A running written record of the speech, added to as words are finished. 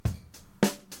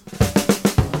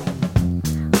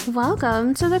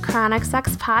Welcome to the Chronic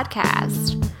Sex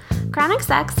Podcast. Chronic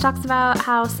Sex talks about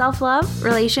how self-love,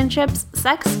 relationships,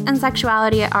 sex, and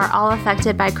sexuality are all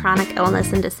affected by chronic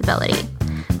illness and disability.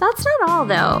 That's not all,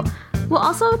 though. We'll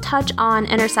also touch on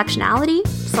intersectionality,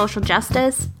 social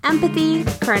justice, empathy,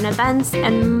 current events,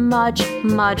 and much,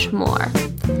 much more.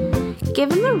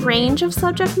 Given the range of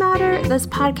subject matter, this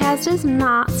podcast is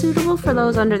not suitable for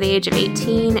those under the age of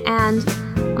 18, and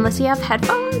unless you have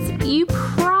headphones, you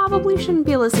probably shouldn't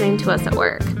be listening to us at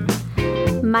work.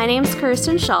 My name's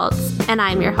Kirsten Schultz, and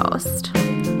I'm your host.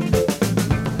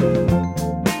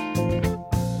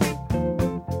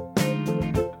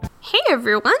 Hey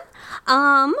everyone!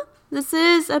 This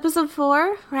is episode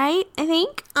 4, right? I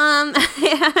think. And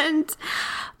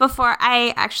before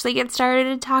I actually get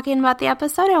started talking about the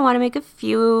episode, I want to make a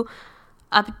few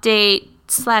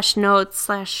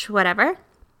update/notes/whatever.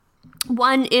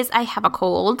 One is I have a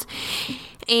cold,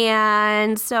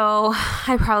 and so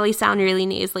I probably sound really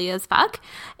nasally as fuck.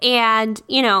 And,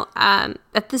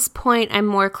 at this point, I'm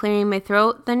more clearing my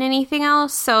throat than anything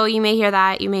else, so you may hear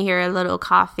that. You may hear a little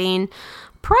coughing.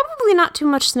 Probably not too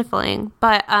much sniffling,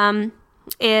 but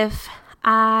if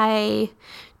I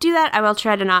do that, I will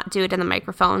try to not do it in the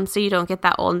microphone so you don't get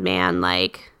that old man,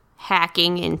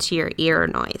 hacking into your ear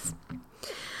noise.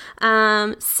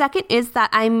 Second is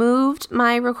that I moved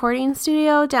my recording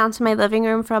studio down to my living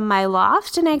room from my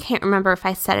loft, and I can't remember if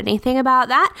I said anything about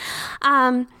that.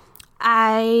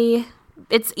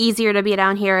 It's easier to be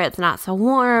down here. It's not so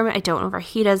warm. I don't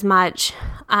overheat as much.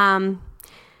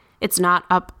 It's not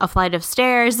up a flight of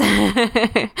stairs,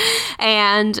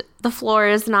 and the floor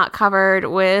is not covered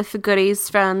with goodies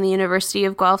from the University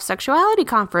of Guelph Sexuality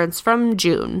Conference from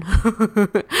June.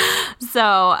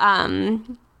 So,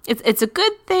 it's a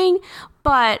good thing,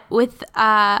 but with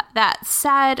that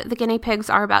said, the guinea pigs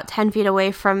are about 10 feet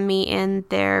away from me in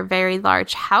their very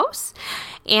large house,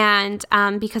 and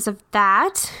because of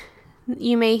that,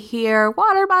 you may hear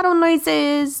water bottle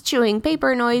noises, chewing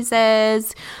paper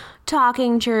noises,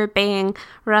 talking, chirping,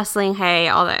 rustling hay,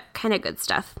 all that kind of good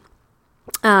stuff.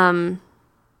 They're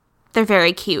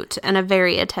very cute and a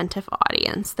very attentive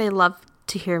audience. They love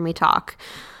to hear me talk.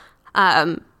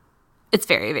 It's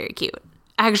very, very cute.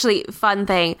 Actually, fun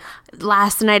thing,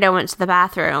 last night I went to the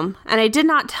bathroom, and I did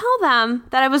not tell them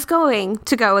that I was going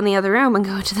to go in the other room and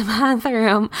go to the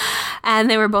bathroom, and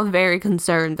they were both very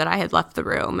concerned that I had left the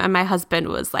room, and my husband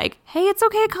was like, hey, it's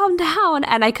okay, calm down,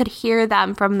 and I could hear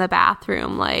them from the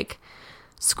bathroom,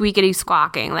 squeakity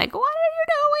squawking, what are you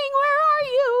doing, where are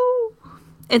you?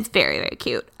 It's very, very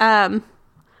cute. When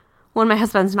my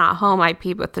husband's not home, I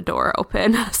pee with the door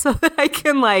open so that I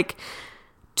can,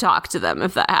 talk to them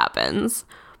if that happens.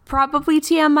 Probably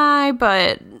TMI,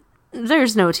 but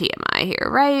there's no TMI here,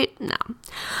 right? No.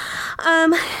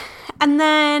 And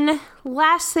then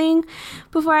last thing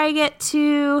before I get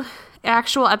to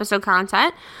actual episode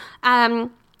content, I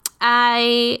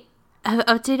have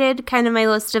updated kind of my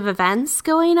list of events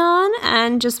going on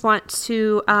and just want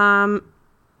to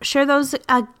share those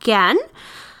again.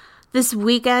 This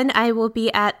weekend, I will be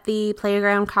at the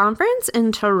Playground Conference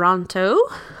in Toronto.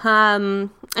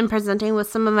 I'm presenting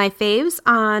with some of my faves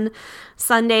on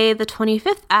Sunday the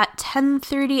 25th at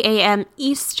 10:30 a.m.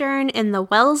 Eastern in the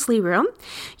Wellesley Room.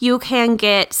 You can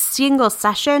get single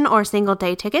session or single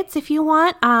day tickets if you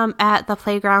want at the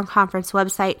Playground Conference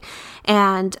website.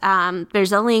 And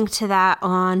there's a link to that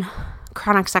on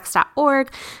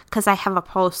chronicsex.org because I have a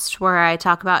post where I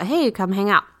talk about, hey, come hang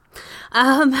out.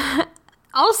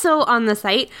 Also on the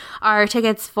site are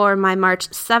tickets for my March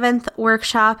 7th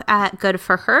workshop at Good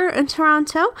for Her in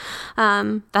Toronto.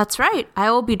 That's right.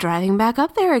 I will be driving back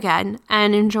up there again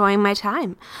and enjoying my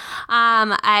time.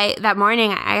 That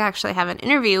morning, I actually have an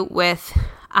interview with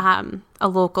a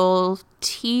local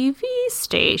TV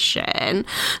station.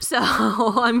 So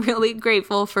I'm really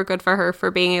grateful for Good for Her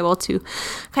for being able to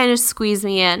kind of squeeze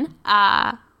me in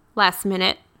last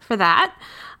minute for that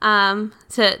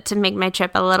to make my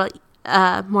trip a little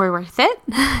more worth it.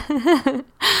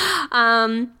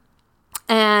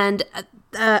 And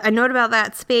a note about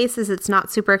that space is it's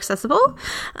not super accessible.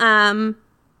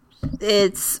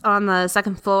 It's on the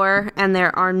second floor and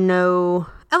there are no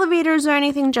elevators or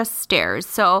anything, just stairs.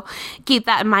 So keep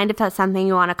that in mind if that's something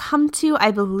you want to come to.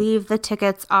 I believe the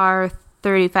tickets are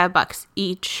 $35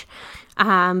 each.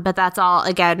 But that's all,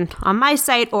 again, on my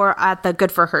site or at the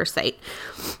Good for Her site.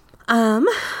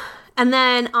 And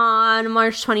then on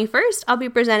March 21st, I'll be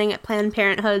presenting at Planned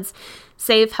Parenthood's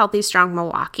Safe, Healthy, Strong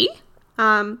Milwaukee.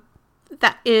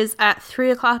 That is at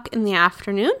 3 o'clock in the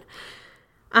afternoon.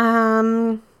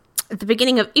 at the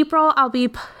beginning of April, I'll be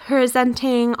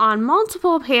presenting on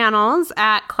multiple panels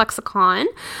at ClexaCon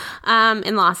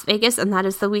in Las Vegas, and that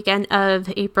is the weekend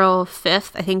of April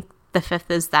 5th. I think the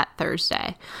 5th is that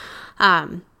Thursday.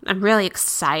 I'm really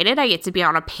excited. I get to be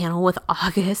on a panel with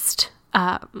August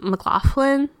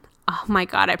McLaughlin. Oh my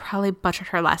God, I probably butchered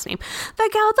her last name. The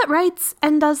gal that writes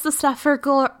and does the stuff for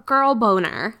Girl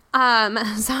Boner.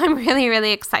 So I'm really,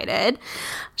 really excited.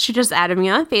 She just added me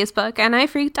on Facebook and I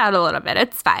freaked out a little bit.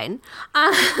 It's fine.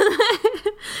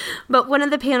 But one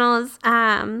of the panels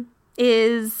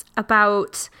is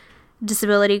about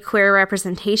disability queer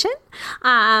representation.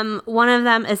 One of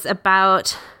them is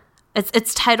about,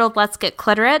 it's titled Let's Get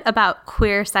Cliterate, about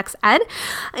queer sex ed.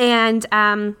 And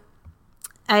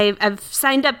I've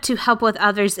signed up to help with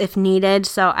others if needed,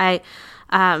 so I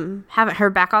haven't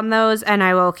heard back on those, and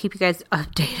I will keep you guys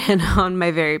updated on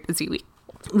my very busy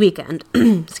weekend.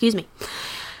 Excuse me.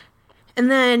 And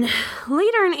then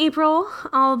later in April,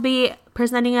 I'll be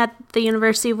presenting at the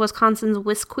University of Wisconsin's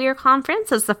WisQueer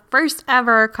Conference. It's the first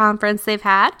ever conference they've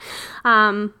had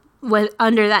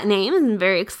under that name. I'm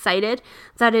very excited.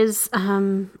 That is,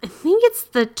 I think it's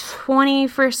the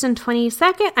 21st and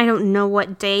 22nd. I don't know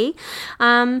what day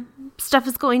stuff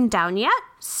is going down yet,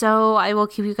 so I will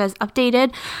keep you guys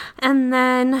updated. And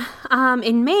then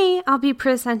in May, I'll be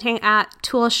presenting at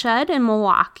Toolshed in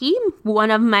Milwaukee,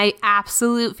 one of my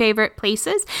absolute favorite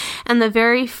places, and the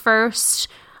very first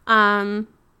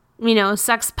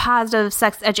sex positive,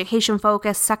 sex education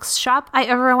focused sex shop I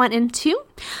ever went into.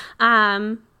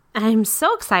 I'm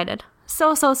so excited.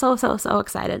 So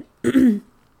excited. And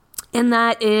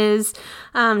that is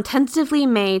tentatively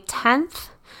May 10th.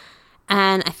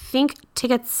 And I think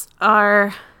tickets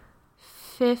are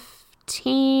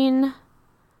 $15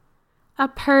 a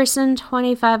person,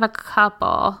 $25 a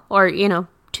couple, or,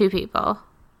 two people.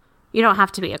 You don't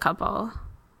have to be a couple.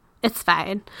 It's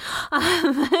fine.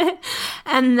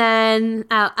 And then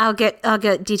I'll get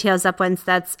details up once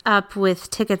that's up with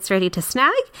tickets ready to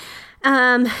snag.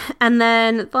 And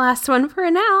then the last one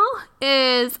for now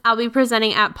is I'll be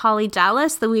presenting at Poly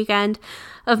Dallas the weekend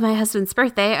of my husband's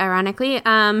birthday, ironically,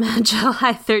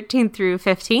 July 13th through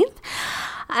 15th,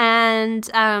 and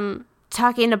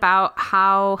talking about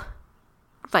how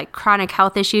chronic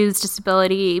health issues,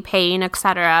 disability, pain,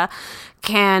 etc.,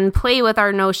 can play with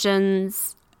our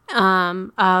notions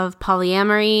of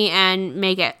polyamory and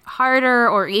make it harder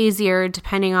or easier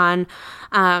depending on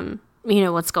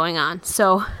what's going on.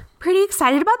 So pretty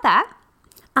excited about that.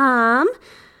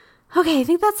 Okay, I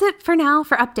think that's it for now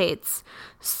for updates.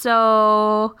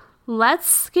 So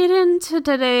let's get into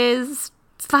today's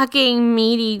fucking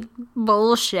meaty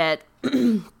bullshit.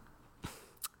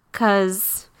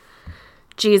 'Cause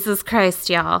Jesus Christ,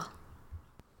 y'all.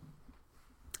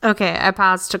 Okay, I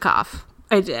paused to cough.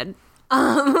 I did.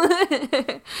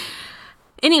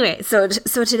 Anyway, so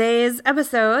today's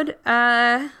episode,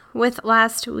 with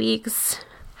last week's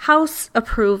House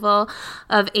approval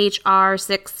of H.R.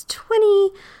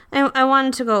 620, I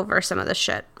wanted to go over some of this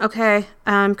shit, okay?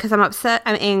 Because I'm upset,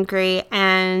 I'm angry,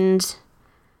 and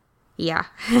yeah,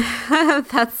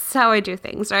 that's how I do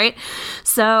things, right?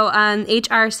 So,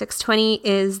 H.R. 620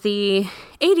 is the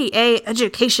ADA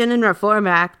Education and Reform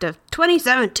Act of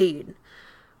 2017,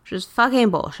 which is fucking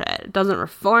bullshit. It doesn't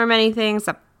reform anything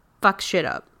except fuck shit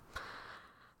up.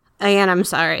 Again, I'm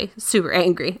sorry, super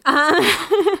angry.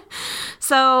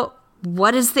 So,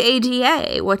 what is the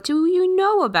ADA? What do you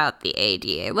know about the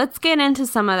ADA? Let's get into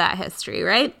some of that history,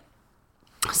 right?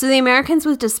 So, the Americans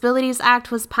with Disabilities Act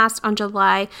was passed on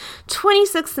July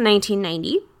 26,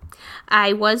 1990.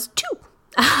 I was 2.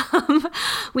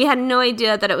 We had no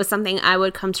idea that it was something I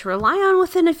would come to rely on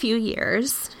within a few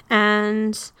years.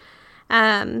 And,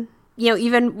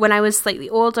 even when I was slightly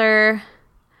older,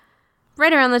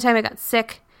 right around the time I got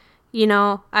sick,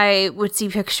 I would see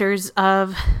pictures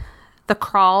of the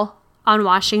crawl on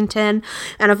Washington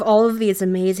and of all of these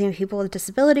amazing people with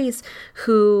disabilities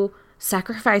who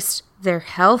sacrificed their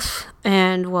health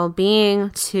and well-being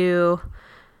to,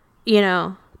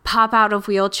 pop out of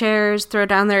wheelchairs, throw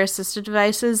down their assistive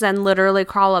devices, and literally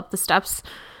crawl up the steps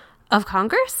of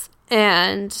Congress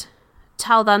and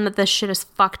tell them that this shit is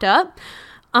fucked up.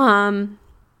 Honestly,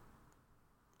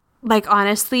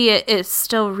 it is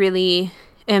still really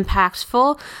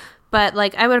impactful, but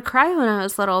I would cry when I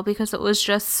was little because it was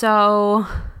just so,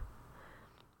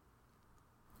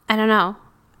 I don't know,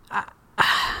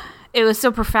 it was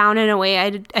so profound in a way I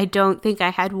don't think I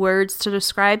had words to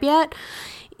describe yet,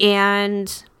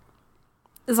 and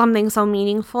something so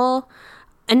meaningful,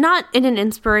 and not in an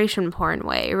inspiration porn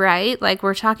way, right?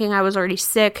 We're talking, I was already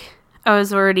sick, I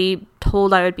was already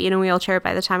told I would be in a wheelchair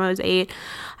by the time I was 8.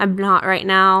 I'm not right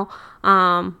now.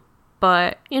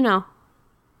 but,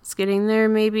 it's getting there,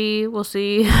 maybe. We'll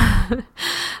see.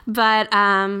 But,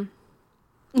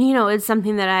 it's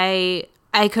something that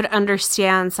I could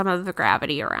understand some of the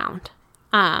gravity around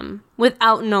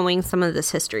without knowing some of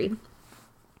this history.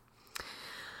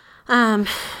 In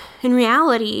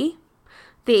reality,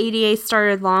 the ADA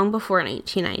started long before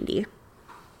 1990.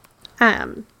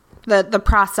 The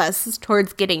process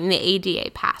towards getting the ADA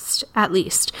passed, at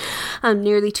least.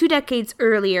 Nearly 2 decades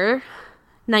earlier,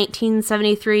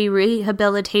 1973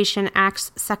 Rehabilitation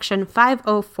Act Section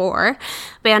 504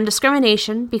 banned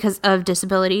discrimination because of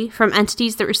disability from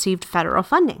entities that received federal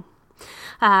funding.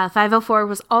 504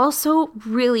 was also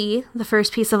really the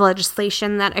first piece of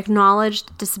legislation that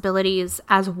acknowledged disabilities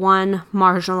as one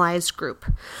marginalized group.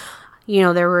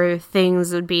 There were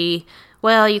things that would be,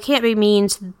 well, you can't be mean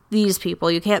to these people,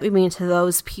 you can't be mean to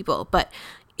those people, but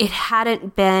it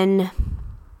hadn't been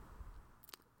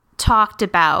talked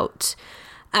about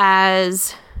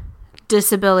as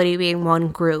disability being one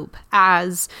group,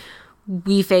 as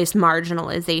we face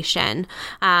marginalization.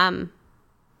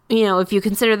 If you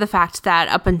consider the fact that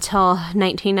up until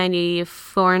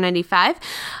 1994-95,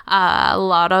 a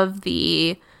lot of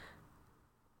the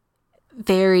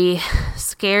very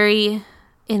scary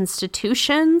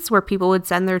institutions where people would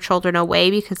send their children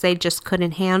away because they just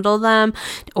couldn't handle them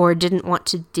or didn't want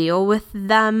to deal with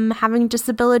them having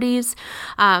disabilities,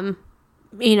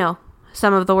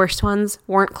 some of the worst ones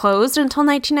weren't closed until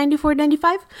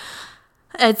 1994-95.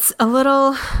 It's a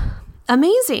little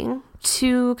amazing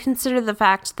to consider the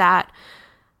fact that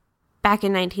back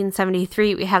in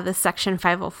 1973, we have this Section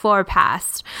 504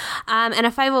 passed. And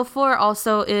a 504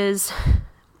 also is,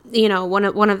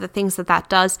 one of the things that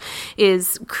does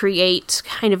is create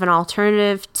kind of an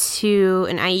alternative to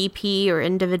an IEP or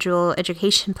individual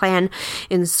education plan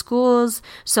in schools,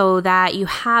 so that you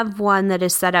have one that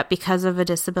is set up because of a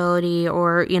disability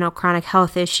or, chronic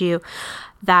health issue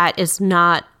that is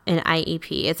not an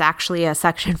IEP. It's actually a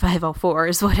Section 504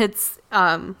 is what it's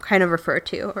kind of referred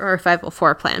to, or a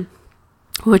 504 plan,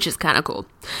 which is kind of cool.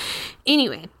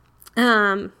 Anyway,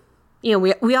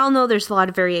 we all know there's a lot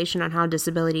of variation on how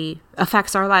disability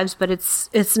affects our lives, but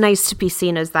it's nice to be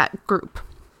seen as that group.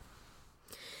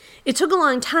 It took a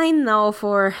long time, though,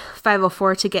 for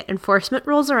 504 to get enforcement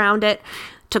rules around it. It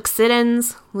took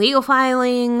sit-ins, legal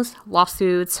filings,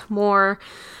 lawsuits, more.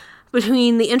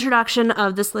 Between the introduction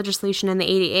of this legislation and the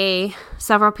ADA,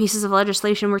 several pieces of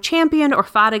legislation were championed or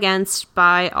fought against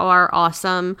by our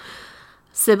awesome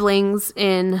siblings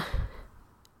in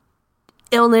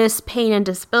illness, pain, and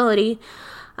disability,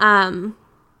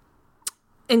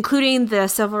 including the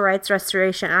Civil Rights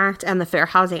Restoration Act and the Fair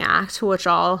Housing Act, which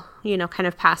all, kind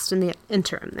of passed in the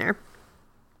interim there.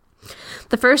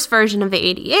 The first version of the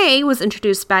ADA was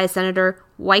introduced by Senator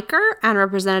Weicker and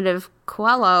Representative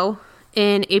Coelho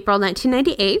in April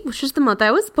 1998, which is the month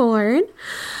I was born.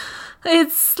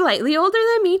 It's slightly older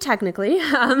than me, technically.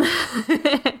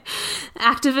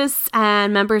 Activists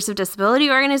and members of disability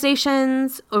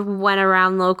organizations went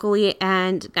around locally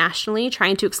and nationally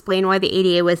trying to explain why the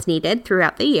ADA was needed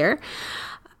throughout the year.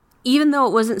 Even though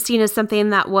it wasn't seen as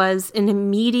something that was an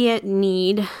immediate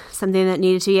need, something that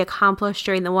needed to be accomplished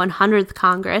during the 100th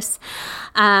Congress,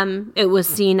 it was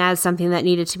seen as something that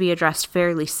needed to be addressed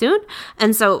fairly soon.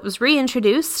 And so it was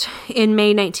reintroduced in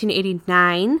May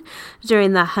 1989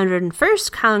 during the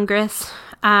 101st Congress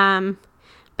by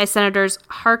Senators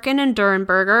Harkin and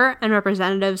Durenberger and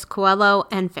Representatives Coelho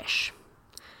and Fish.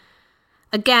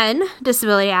 Again,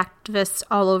 disability activists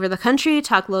all over the country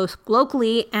talk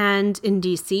locally and in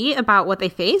D.C. about what they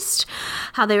faced,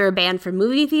 how they were banned from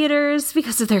movie theaters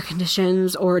because of their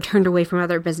conditions or turned away from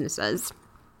other businesses.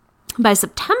 By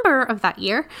September of that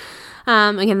year,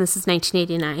 again, this is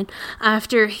 1989,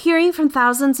 after hearing from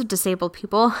thousands of disabled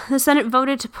people, the Senate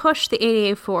voted to push the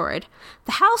ADA forward.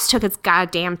 The House took its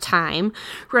goddamn time,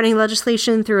 running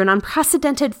legislation through an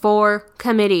unprecedented 4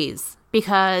 committees,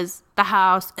 because the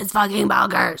House is fucking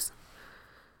bonkers.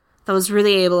 That was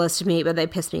really ableist of me, but they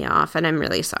pissed me off, and I'm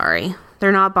really sorry.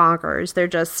 They're not bonkers. They're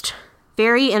just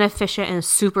very inefficient and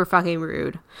super fucking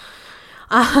rude.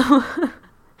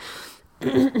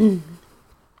 The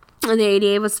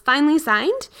ADA was finally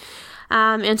signed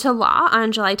into law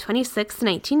on July 26,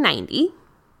 1990.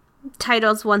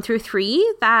 Titles 1 through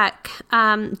 3 that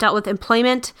dealt with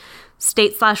employment,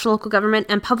 state/local government,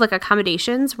 and public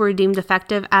accommodations were deemed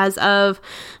effective as of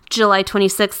July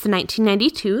 26,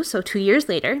 1992, so 2 years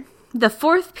later. The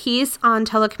 4th piece on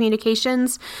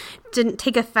telecommunications didn't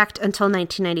take effect until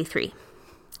 1993.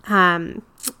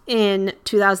 In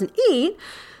 2008,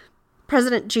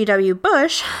 President G.W.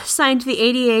 Bush signed the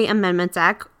ADA Amendments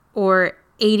Act, or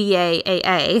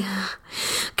ADA,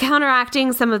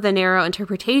 counteracting some of the narrow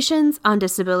interpretations on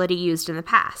disability used in the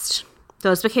past.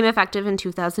 Those became effective in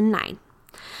 2009.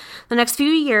 The next few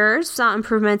years saw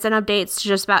improvements and updates to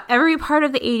just about every part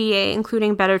of the ADA,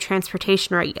 including better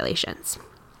transportation regulations.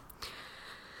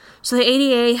 So the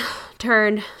ADA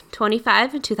turned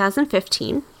 25 in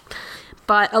 2015,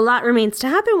 but a lot remains to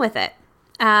happen with it.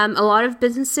 A lot of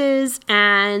businesses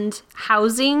and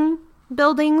housing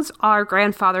buildings are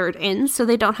grandfathered in, so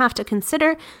they don't have to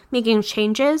consider making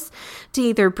changes to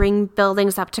either bring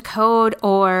buildings up to code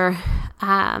or,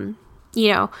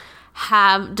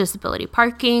 have disability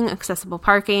parking, accessible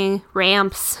parking,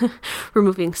 ramps,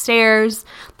 removing stairs,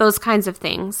 those kinds of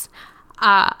things.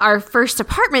 Our first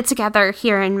apartment together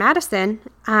here in Madison,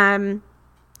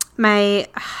 my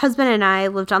husband and I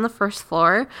lived on the first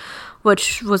floor,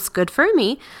 which was good for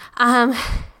me.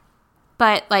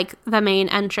 But like the main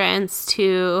entrance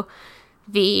to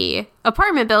the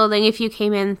apartment building, if you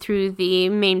came in through the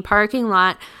main parking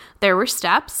lot, there were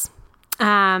steps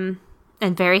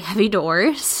and very heavy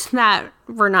doors that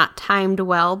were not timed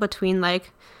well between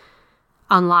like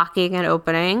unlocking and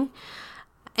opening.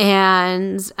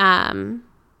 And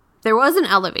there was an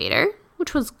elevator,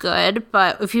 which was good,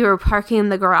 but if you were parking in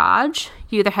the garage,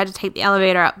 you either had to take the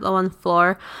elevator up the one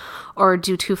floor or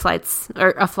do two flights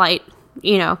or a flight,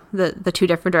 the two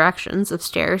different directions of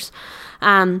stairs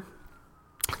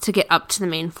to get up to the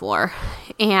main floor.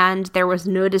 And there was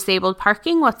no disabled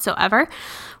parking whatsoever,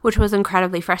 which was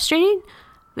incredibly frustrating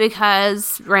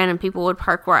because random people would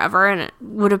park wherever, and it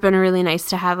would have been really nice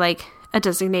to have like a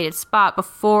designated spot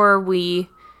before we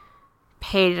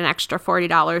paid an extra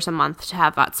 $40 a month to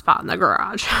have that spot in the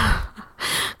garage.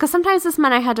 Because sometimes this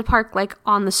meant I had to park like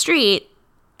on the street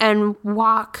and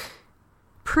walk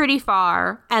pretty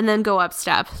far and then go up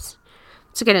steps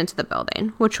to get into the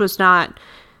building, which was not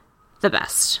the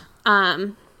best.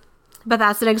 But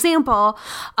that's an example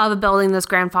of a building that's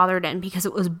grandfathered in because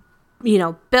it was,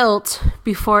 built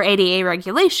before ADA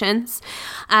regulations.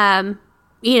 They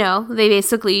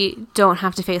basically don't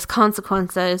have to face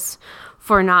consequences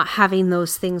for not having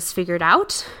those things figured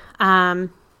out and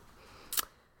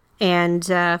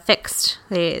fixed.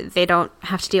 They don't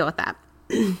have to deal with that.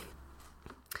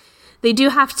 They do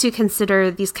have to consider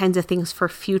these kinds of things for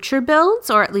future builds,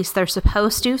 or at least they're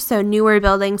supposed to. So newer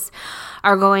buildings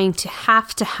are going to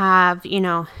have,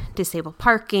 disabled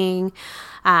parking,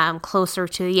 closer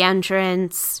to the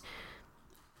entrance,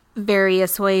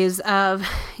 various ways of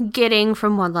getting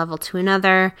from one level to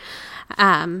another,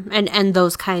 and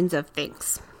those kinds of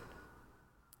things.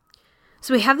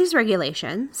 So we have these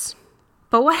regulations,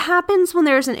 but what happens when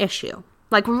there's an issue?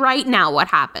 Like right now, what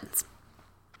happens?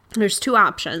 There's two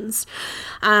options.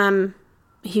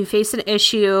 You face an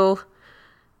issue,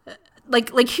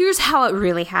 like here's how it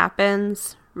really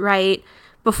happens, right?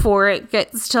 Before it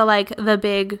gets to like the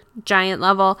big giant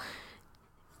level,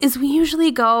 is we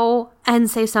usually go and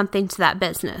say something to that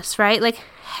business, right? Like,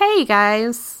 hey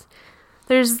guys,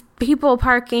 there's people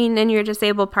parking in your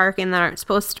disabled parking that aren't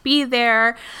supposed to be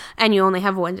there, and you only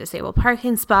have one disabled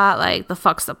parking spot. Like, the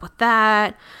fuck's up with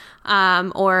that?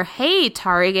 Or, hey,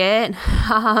 Target,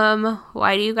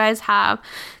 why do you guys have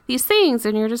these things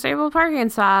in your disabled parking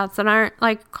spots that aren't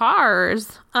like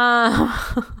cars?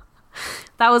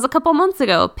 That was a couple months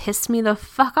ago. Pissed me the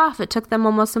fuck off. It took them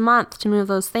almost a month to move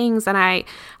those things, and I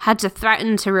had to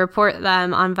threaten to report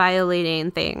them on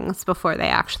violating things before they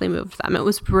actually moved them. It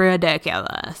was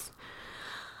ridiculous.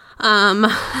 And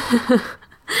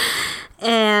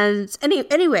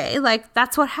anyway, like,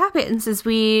 that's what happens is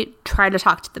we try to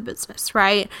talk to the business,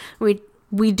 right?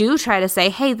 We do try to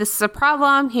say, hey, this is a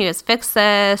problem. Can you guys fix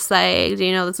this? Like,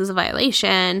 this is a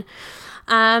violation.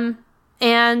 And,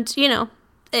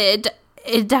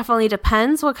 it definitely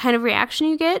depends what kind of reaction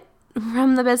you get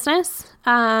from the business.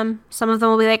 Some of them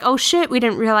will be like, oh shit, we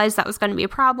didn't realize that was going to be a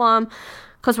problem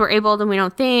because we're able and we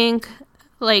don't think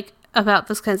like about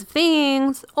those kinds of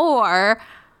things. Or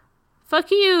fuck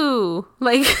you.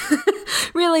 Like,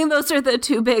 really, those are the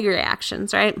two big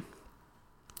reactions, right?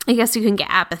 I guess you can get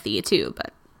apathy too,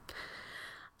 but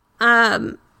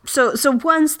so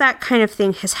once that kind of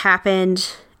thing has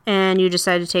happened and you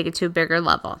decide to take it to a bigger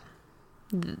level,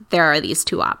 there are these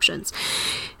two options.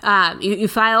 You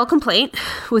file a complaint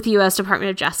with the U.S. Department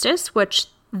of Justice, which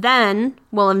then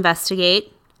will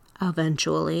investigate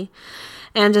eventually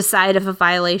and decide if a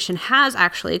violation has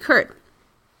actually occurred.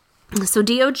 So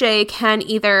DOJ can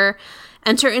either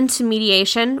enter into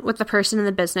mediation with the person in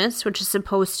the business, which is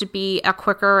supposed to be a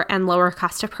quicker and lower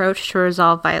cost approach to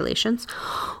resolve violations,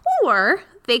 or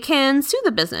they can sue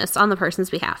the business on the person's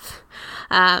behalf.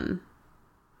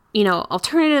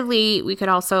 Alternatively, we could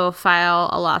also file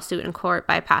a lawsuit in court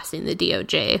bypassing the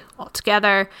DOJ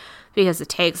altogether because it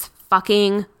takes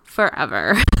fucking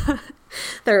forever.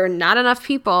 There are not enough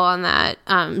people on that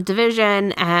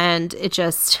division, and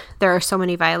there are so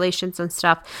many violations and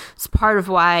stuff. It's part of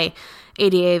why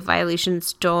ADA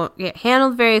violations don't get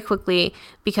handled very quickly,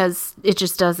 because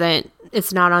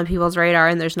it's not on people's radar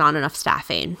and there's not enough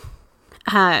staffing.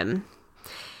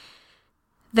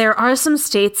 There are some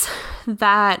states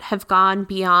that have gone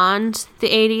beyond the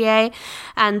ADA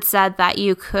and said that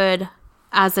you could,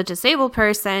 as a disabled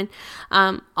person,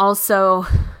 also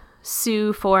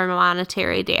sue for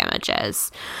monetary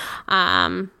damages.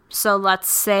 So let's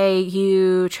say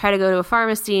you try to go to a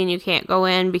pharmacy and you can't go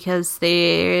in because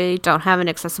they don't have an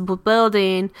accessible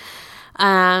building,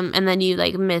 and then you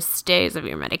miss days of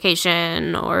your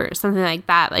medication or something like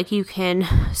that. You can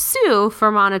sue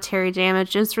for monetary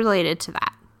damages related to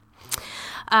that.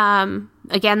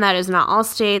 Again, that is not all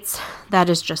states. That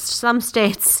is just some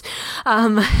states.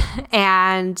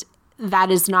 And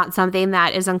that is not something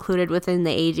that is included within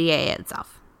the ADA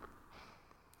itself.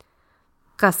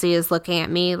 Gussie is looking at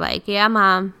me like, yeah,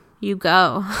 Mom, you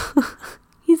go.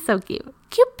 He's so cute.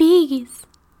 Cute bees.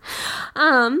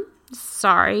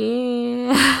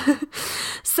 Sorry.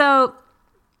 So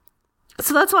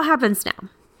that's what happens now.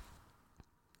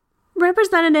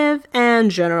 Representative and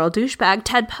general douchebag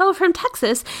Ted Poe from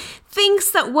Texas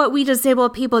thinks that what we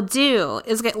disabled people do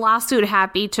is get lawsuit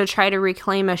happy to try to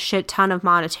reclaim a shit ton of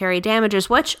monetary damages,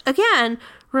 which, again,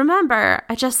 remember,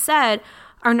 I just said,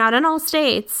 are not in all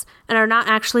states and are not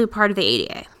actually part of the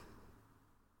ADA.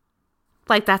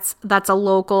 That's a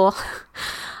local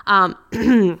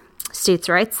states'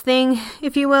 rights thing,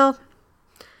 if you will.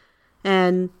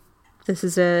 And this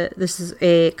is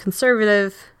a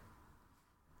conservative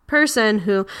person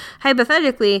who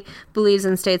hypothetically believes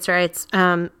in states' rights,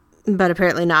 but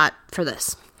apparently not for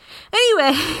this.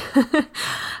 Anyway,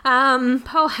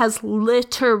 Poe has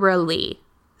literally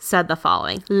said the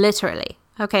following. Literally.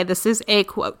 Okay, this is a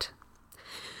quote.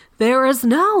 "There is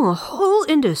now a whole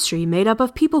industry made up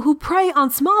of people who prey on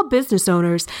small business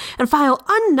owners and file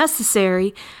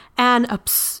unnecessary and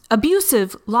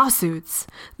abusive lawsuits.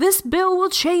 This bill will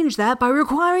change that by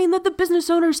requiring that the business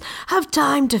owners have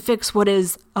time to fix what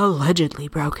is allegedly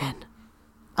broken."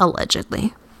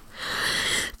 Allegedly.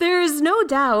 There is no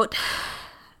doubt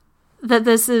that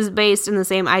this is based in the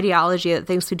same ideology that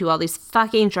thinks we do all these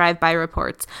fucking drive-by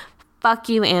reports. Fuck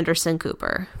you, Anderson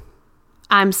Cooper.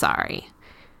 I'm sorry.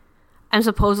 I'm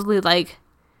supposedly,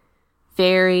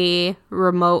 very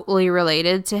remotely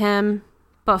related to him,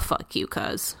 but fuck you,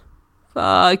 cuz.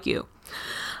 Fuck you.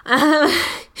 And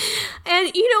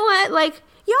you know what?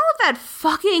 Y'all have had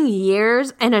fucking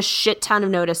years and a shit ton of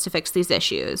notice to fix these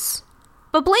issues.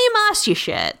 But blame us, you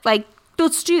shit.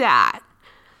 Let's do that.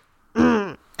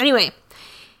 Anyway,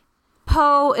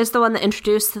 Poe is the one that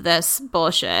introduced this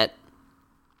bullshit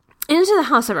into the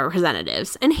House of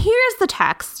Representatives. And here's the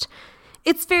text.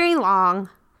 It's very long.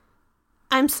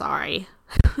 I'm sorry.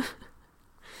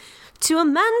 To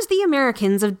amend the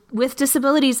Americans with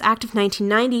Disabilities Act of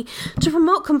 1990 to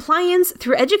promote compliance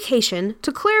through education,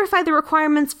 to clarify the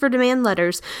requirements for demand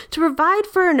letters, to provide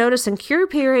for a notice and cure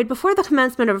period before the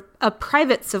commencement of a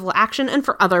private civil action, and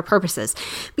for other purposes,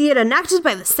 be it enacted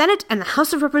by the Senate and the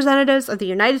House of Representatives of the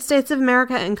United States of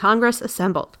America and Congress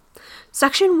assembled.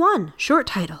 Section 1, short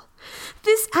title.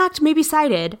 This act may be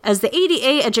cited as the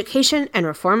ADA Education and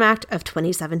Reform Act of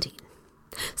 2017.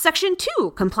 Section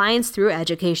 2, compliance through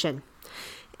education.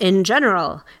 In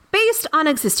general, based on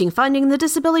existing funding, the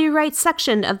Disability Rights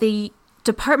section of the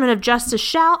Department of Justice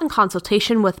shall, in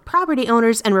consultation with property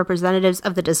owners and representatives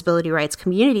of the disability rights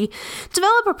community,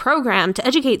 develop a program to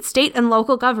educate state and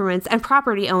local governments and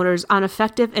property owners on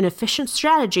effective and efficient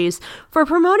strategies for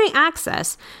promoting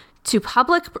access to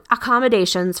public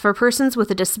accommodations for persons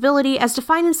with a disability as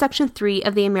defined in Section 3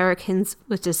 of the Americans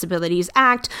with Disabilities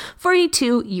Act,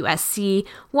 42 U.S.C.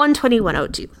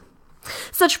 12102.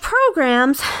 Such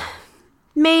programs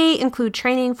may include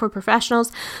training for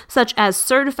professionals such as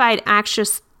certified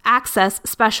access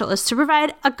specialists to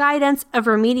provide a guidance of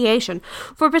remediation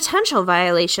for potential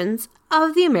violations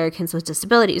of the Americans with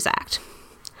Disabilities Act.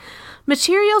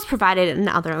 Materials provided in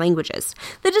other languages.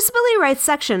 The Disability Rights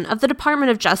section of the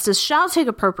Department of Justice shall take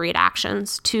appropriate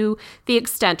actions, to the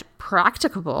extent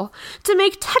practicable, to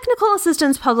make technical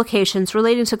assistance publications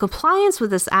relating to compliance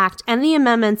with this Act and the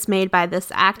amendments made by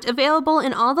this Act available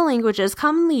in all the languages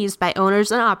commonly used by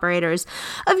owners and operators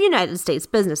of United States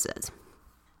businesses.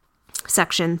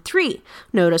 Section 3.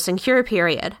 Notice and cure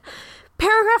period.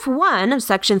 Paragraph 1 of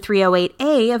Section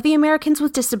 308A of the Americans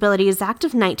with Disabilities Act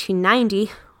of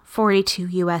 1990 42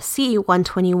 USC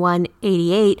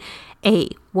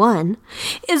 121-88A1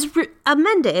 is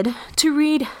amended to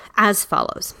read as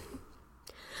follows.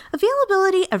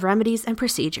 Availability of remedies and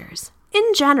procedures. In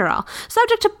general,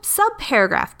 subject to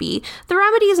subparagraph B, the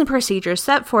remedies and procedures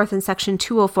set forth in Section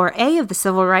 204A of the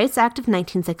Civil Rights Act of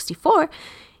 1964,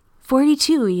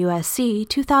 42 USC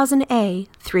 2000A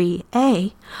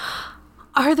 3A,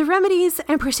 are the remedies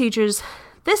and procedures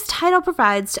this title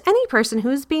provides to any person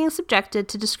who is being subjected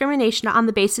to discrimination on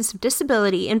the basis of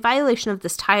disability in violation of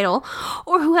this title,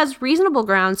 or who has reasonable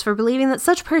grounds for believing that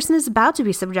such person is about to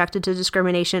be subjected to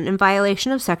discrimination in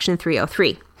violation of Section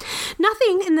 303.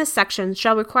 Nothing in this section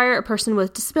shall require a person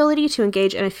with disability to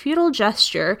engage in a futile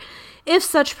gesture if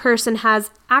such person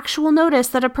has actual notice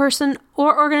that a person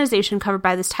or organization covered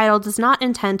by this title does not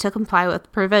intend to comply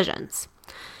with provisions.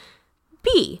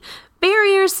 B.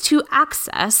 Barriers to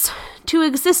access to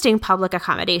existing public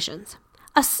accommodations.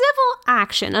 A civil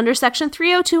action under Section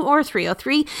 302 or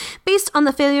 303 based on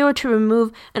the failure to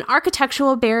remove an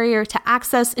architectural barrier to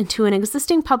access into an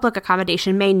existing public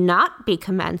accommodation may not be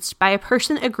commenced by a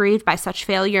person aggrieved by such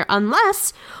failure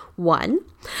unless 1.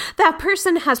 That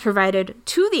person has provided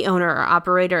to the owner or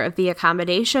operator of the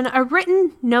accommodation a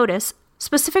written notice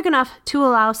specific enough to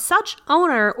allow such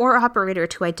owner or operator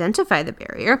to identify the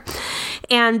barrier,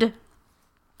 and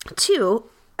 2,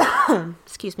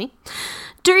 excuse me,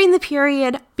 during the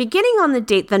period beginning on the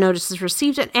date the notice is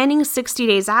received and ending 60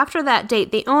 days after that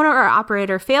date, the owner or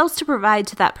operator fails to provide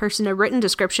to that person a written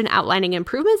description outlining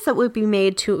improvements that would be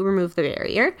made to remove the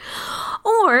barrier.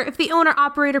 Or if the owner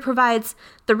operator provides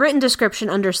the written description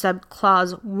under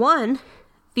subclause 1,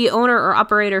 the owner or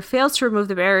operator fails to remove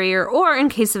the barrier, or in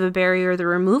case of a barrier, the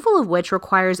removal of which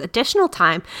requires additional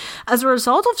time as a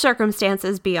result of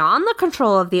circumstances beyond the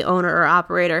control of the owner or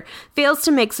operator, fails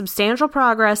to make substantial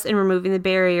progress in removing the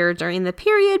barrier during the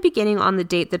period beginning on the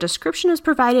date the description is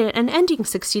provided and ending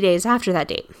 60 days after that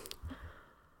date.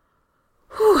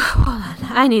 Whew, hold on.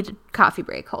 I need a coffee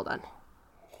break. Hold on.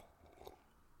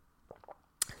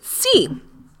 C.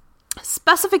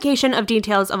 Specification of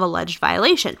details of alleged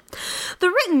violation. The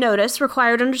written notice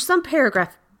required under some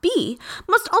paragraph B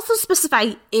must also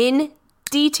specify in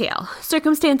detail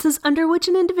circumstances under which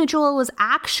an individual was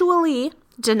actually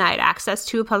denied access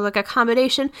to a public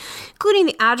accommodation, including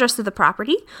the address of the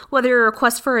property, whether a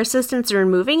request for assistance in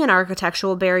removing an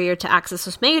architectural barrier to access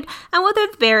was made, and whether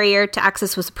the barrier to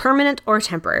access was a permanent or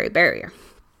temporary barrier.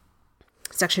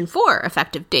 Section 4,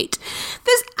 effective date.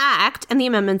 This act and the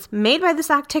amendments made by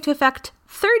this act take effect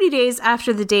 30 days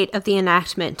after the date of the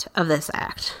enactment of this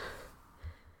act.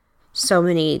 So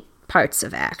many parts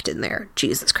of act in there.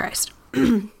 Jesus Christ.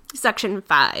 Section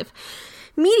 5,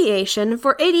 mediation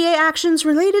for ADA actions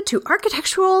related to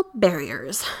architectural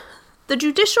barriers. The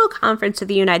Judicial Conference of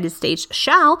the United States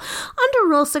shall, under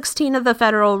Rule 16 of the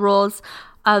Federal Rules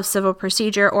of Civil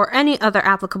Procedure or any other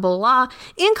applicable law,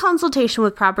 in consultation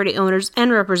with property owners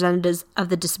and representatives of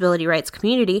the disability rights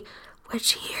community,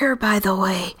 which here, by the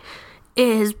way,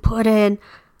 is put in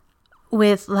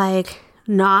with, like,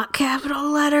 not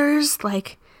capital letters,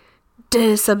 like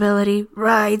disability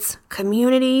rights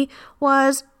community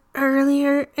was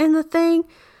earlier in the thing.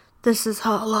 This is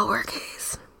all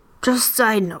lowercase. Just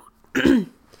side note.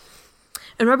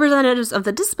 And representatives of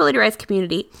the disability rights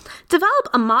community develop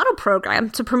a model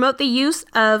program to promote the use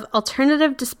of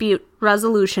alternative dispute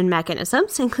resolution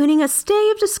mechanisms, including a stay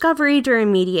of discovery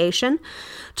during mediation,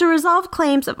 to resolve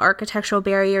claims of architectural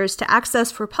barriers to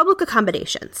access for public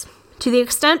accommodations. To the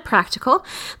extent practical,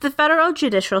 the Federal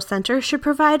Judicial Center should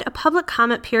provide a public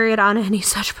comment period on any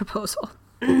such proposal.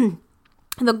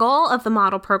 The goal of the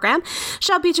model program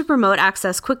shall be to promote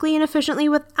access quickly and efficiently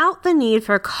without the need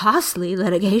for costly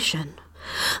litigation.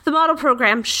 The model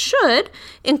program should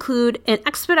include an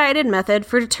expedited method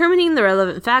for determining the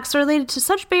relevant facts related to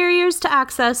such barriers to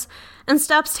access and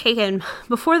steps taken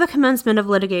before the commencement of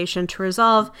litigation to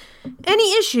resolve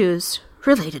any issues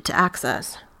related to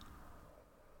access.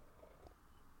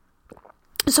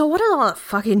 So what does all that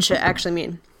fucking shit actually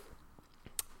mean?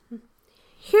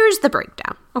 Here's the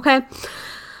breakdown, okay?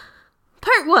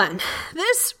 Part 1.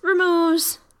 This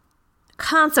removes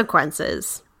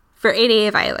consequences for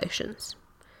ADA violations.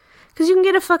 Because you can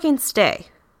get a fucking stay.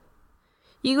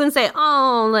 You can say,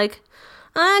 oh, like,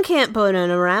 I can't put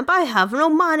in a ramp, I have no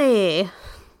money.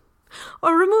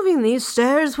 Or removing these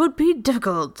stairs would be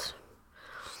difficult.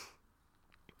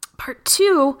 Part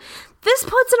 2. This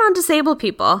puts it on disabled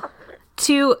people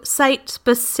to cite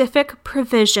specific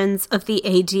provisions of the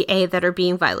ADA that are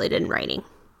being violated in writing.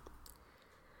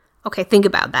 Okay, think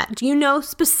about that. Do you know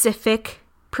specific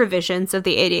provisions of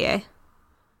the ADA?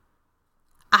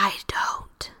 I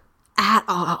don't. At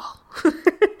all.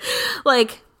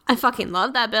 Like, I fucking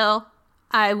love that bill.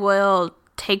 I will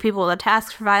take people to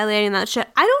task for violating that shit.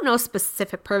 I don't know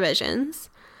specific provisions.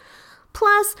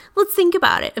 Plus, let's think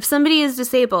about it. If somebody is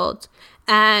disabled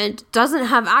and doesn't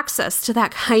have access to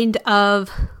that kind of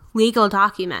legal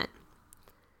document,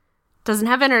 doesn't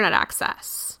have internet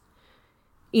access,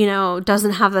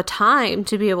 doesn't have the time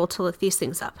to be able to look these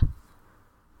things up,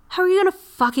 how are you going to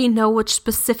fucking know which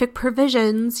specific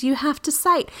provisions you have to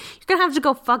cite? You're going to have to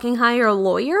go fucking hire a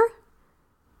lawyer?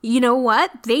 You know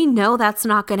what? They know that's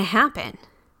not going to happen.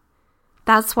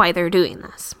 That's why they're doing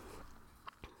this.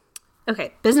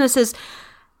 Okay, businesses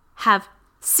have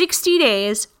 60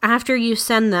 days after you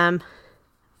send them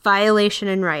violation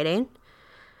in writing,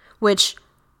 which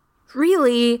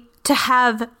really, to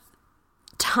have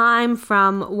time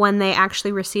from when they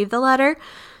actually receive the letter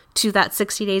to that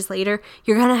 60 days later,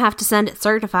 you're going to have to send it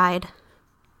certified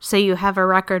so you have a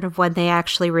record of when they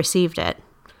actually received it.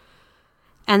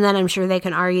 And then I'm sure they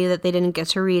can argue that they didn't get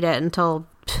to read it until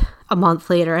a month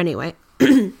later anyway.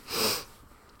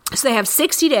 So they have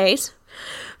 60 days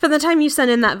from the time you send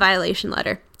in that violation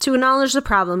letter to acknowledge the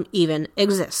problem even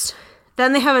exists.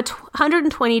 Then they have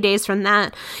 120 days from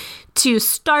that to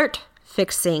start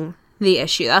fixing the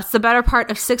issue. That's the better part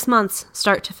of 6 months,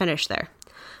 start to finish there.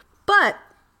 But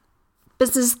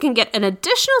businesses can get an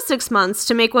additional 6 months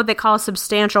to make what they call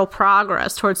substantial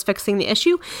progress towards fixing the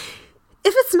issue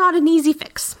if it's not an easy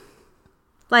fix,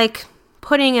 like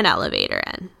putting an elevator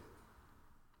in.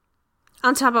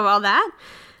 On top of all that,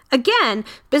 again,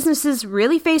 businesses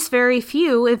really face very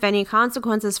few, if any,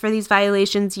 consequences for these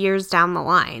violations years down the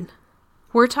line.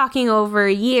 We're talking over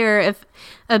a year if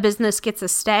a business gets a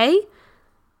stay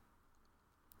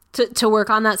to work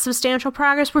on that substantial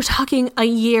progress. We're talking a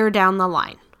year down the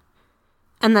line.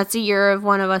 And that's a year of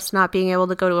one of us not being able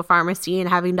to go to a pharmacy and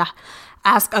having to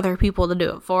ask other people to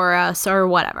do it for us or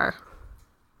whatever.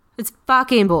 It's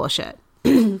fucking bullshit.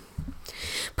 Part of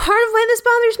why this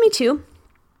bothers me too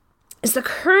is the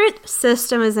current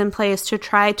system is in place to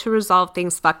try to resolve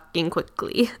things fucking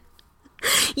quickly.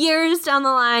 Years down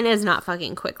the line is not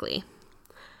fucking quickly.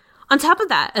 On top of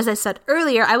that, as I said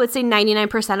earlier, I would say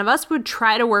 99% of us would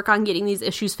try to work on getting these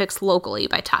issues fixed locally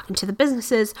by talking to the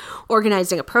businesses,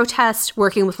 organizing a protest,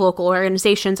 working with local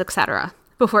organizations, etc.,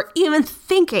 before even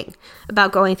thinking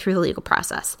about going through the legal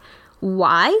process.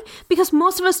 Why? Because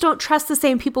most of us don't trust the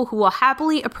same people who will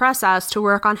happily oppress us to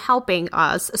work on helping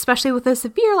us, especially with a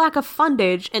severe lack of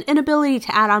fundage and inability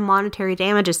to add on monetary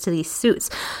damages to these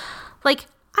suits. Like,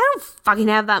 I don't fucking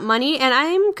have that money, and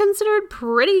I'm considered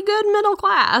pretty good middle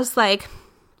class. Like,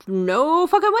 no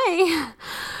fucking way.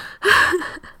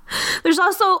 There's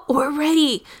also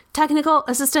already technical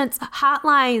assistance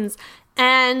hotlines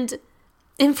and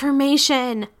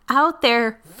information out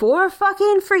there for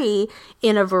fucking free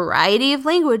in a variety of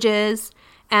languages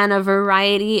and a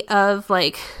variety of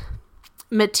like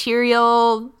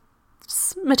materials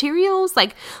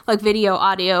like video,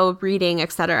 audio, reading,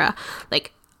 etc.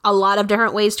 Like a lot of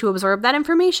different ways to absorb that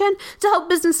information to help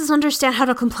businesses understand how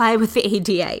to comply with the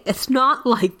ADA. It's not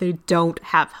like they don't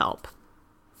have help.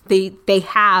 They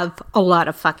have a lot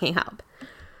of fucking help.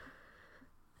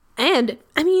 And,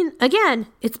 I mean, again,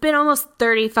 it's been almost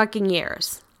 30 fucking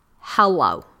years.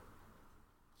 Hello.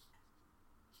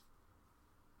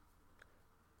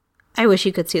 I wish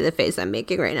you could see the face I'm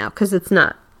making right now, because it's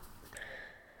not.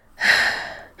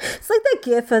 It's like that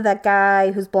gif of that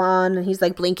guy who's blonde, and he's,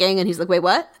 like, blinking, and he's like, wait,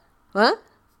 what? What?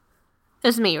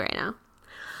 It's me right now.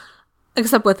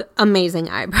 Except with amazing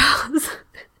eyebrows.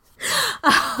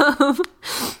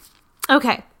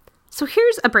 Okay, so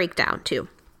here's a breakdown, too.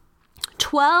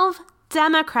 12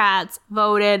 Democrats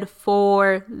voted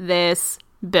for this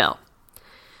bill.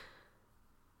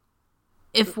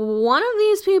 If one of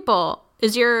these people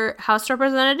is your House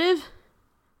representative,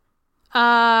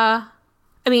 I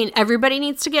mean, everybody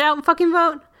needs to get out and fucking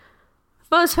vote,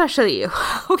 but especially you,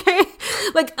 okay?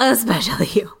 Like, especially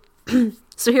you.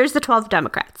 So here's the 12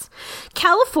 Democrats.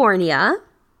 California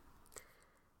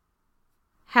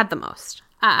had the most.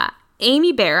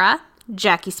 Amy Barra,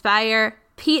 Jackie Speier,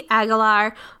 Pete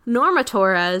Aguilar, Norma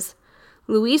Torres,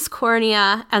 Luis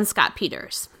Cornea, and Scott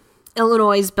Peters.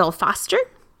 Illinois' Bill Foster.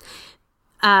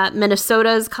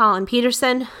 Minnesota's Colin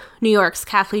Peterson. New York's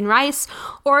Kathleen Rice.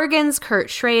 Oregon's Kurt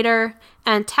Schrader.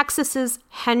 And Texas's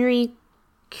Henry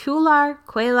Cuellar.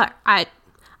 I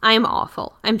am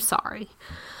awful. I'm sorry.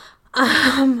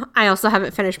 I also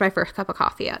haven't finished my first cup of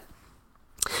coffee yet.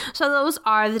 So those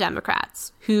are the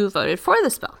Democrats who voted for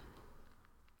this bill.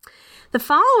 The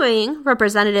following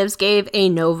representatives gave a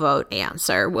no vote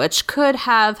answer, which could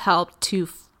have helped to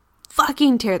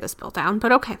fucking tear this bill down,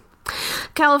 but okay.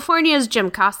 California's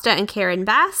Jim Costa and Karen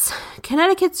Bass,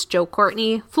 Connecticut's Joe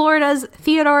Courtney, Florida's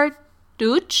Theodore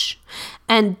Deutsch,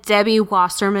 and Debbie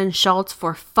Wasserman Schultz,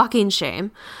 for fucking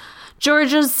shame,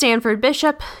 Georgia's Stanford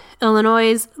Bishop,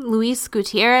 Illinois' Luis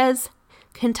Gutierrez,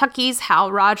 Kentucky's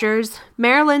Hal Rogers,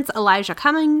 Maryland's Elijah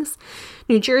Cummings,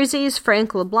 New Jersey's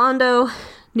Frank LeBlando,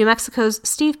 New Mexico's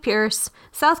Steve Pierce,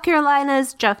 South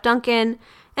Carolina's Jeff Duncan,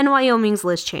 and Wyoming's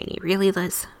Liz Cheney. Really,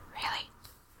 Liz? Really?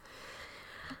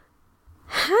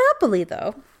 Happily,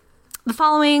 though, the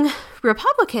following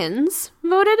Republicans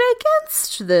voted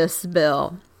against this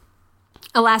bill: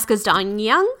 Alaska's Don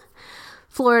Young,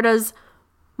 Florida's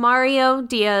Mario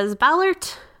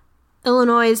Diaz-Balart,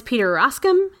 Illinois' Peter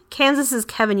Roskam, Kansas's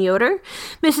Kevin Yoder,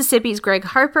 Mississippi's Greg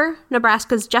Harper,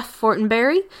 Nebraska's Jeff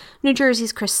Fortenberry, New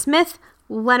Jersey's Chris Smith,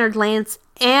 Leonard Lance,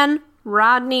 and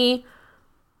Rodney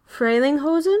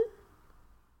Freilinghosen,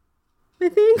 I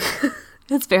think.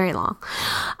 It's very long.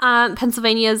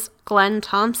 Pennsylvania's Glenn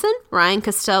Thompson, Ryan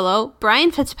Costello,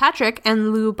 Brian Fitzpatrick,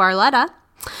 and Lou Barletta.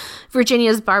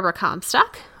 Virginia's Barbara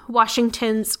Comstock.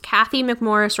 Washington's Kathy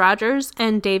McMorris Rogers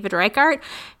and David Reichart.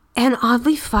 And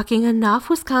oddly fucking enough,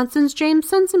 Wisconsin's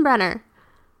James Sensenbrenner.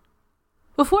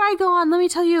 Before I go on, let me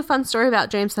tell you a fun story about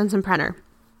James Sensenbrenner.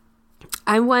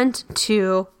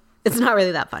 It's not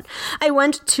really that fun. I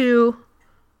went to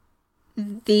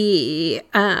the,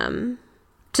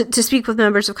 to speak with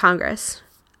members of Congress,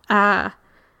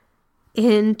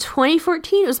 in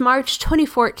 2014, it was March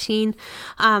 2014,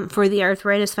 for the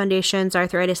Arthritis Foundation's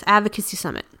Arthritis Advocacy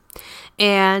Summit.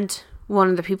 And one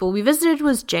of the people we visited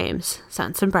was James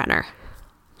Sensenbrenner.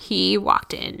 He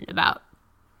walked in about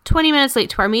 20 minutes late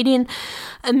to our meeting,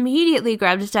 immediately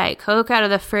grabbed his Diet Coke out of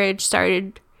the fridge,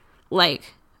 started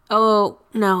like, oh,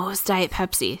 no, it was Diet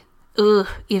Pepsi. Ugh,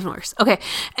 even worse. Okay,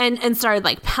 and started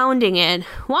like pounding in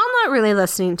while not really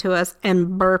listening to us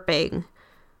and burping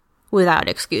without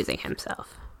excusing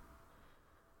himself.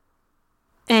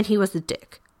 And he was a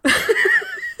dick.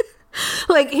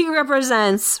 Like, he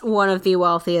represents one of the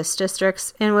wealthiest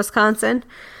districts in Wisconsin.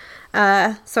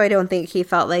 So I don't think he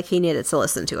felt like he needed to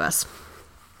listen to us.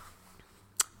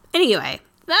 Anyway,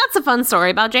 that's a fun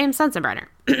story about James Sensenbrenner.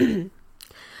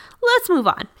 Let's move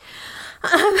on.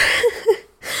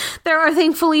 There are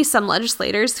thankfully some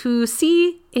legislators who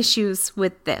see issues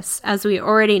with this, as we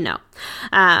already know.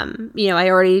 I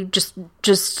already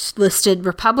just listed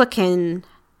Republican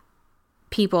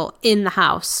people in the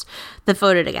House that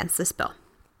voted against this bill.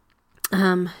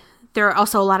 There are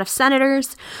also a lot of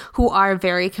senators who are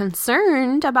very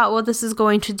concerned about what this is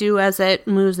going to do as it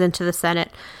moves into the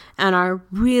Senate and are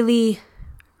really,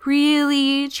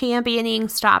 really championing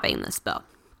stopping this bill.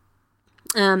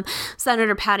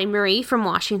 Senator Patty Murray from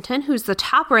Washington, who's the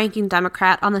top-ranking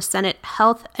Democrat on the Senate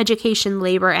Health, Education,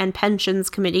 Labor, and Pensions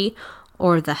Committee,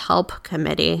 or the HELP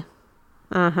Committee,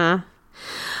 gave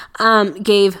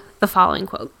the following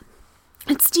quote: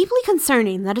 "It's deeply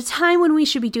concerning that at a time when we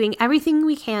should be doing everything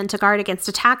we can to guard against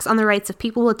attacks on the rights of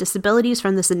people with disabilities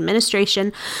from this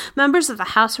administration, members of the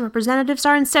House of Representatives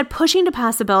are instead pushing to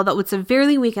pass a bill that would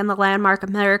severely weaken the landmark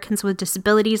Americans with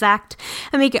Disabilities Act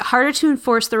and make it harder to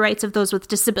enforce the rights of those with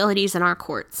disabilities in our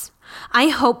courts. I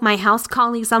hope my House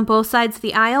colleagues on both sides of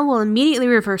the aisle will immediately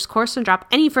reverse course and drop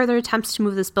any further attempts to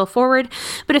move this bill forward,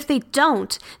 but if they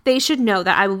don't, they should know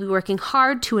that I will be working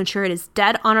hard to ensure it is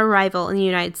dead on arrival in the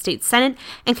United States Senate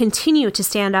and continue to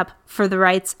stand up for the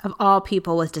rights of all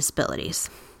people with disabilities."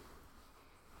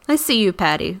 I see you,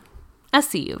 Patty. I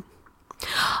see you.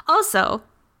 Also,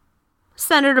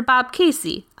 Senator Bob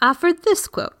Casey offered this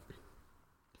quote: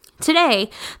 "Today,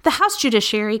 the House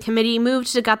Judiciary Committee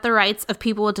moved to gut the rights of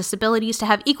people with disabilities to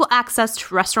have equal access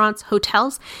to restaurants,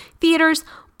 hotels, theaters,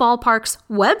 ballparks,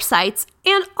 websites,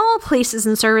 and all places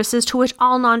and services to which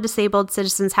all non-disabled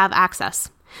citizens have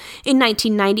access. In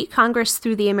 1990, Congress,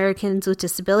 through the Americans with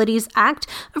Disabilities Act,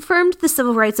 affirmed the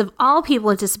civil rights of all people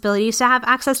with disabilities to have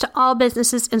access to all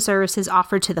businesses and services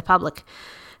offered to the public.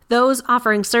 Those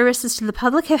offering services to the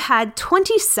public have had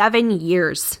 27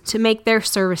 years to make their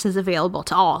services available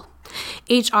to all.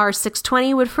 H.R.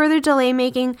 620 would further delay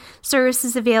making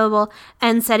services available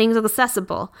and settings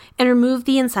accessible and remove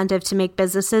the incentive to make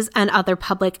businesses and other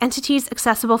public entities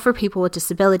accessible for people with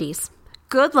disabilities.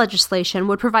 Good legislation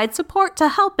would provide support to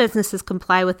help businesses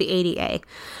comply with the ADA.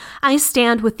 I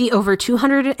stand with the over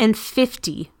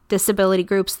 250 disability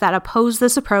groups that oppose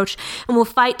this approach and will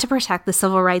fight to protect the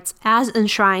civil rights as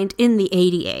enshrined in the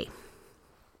ADA."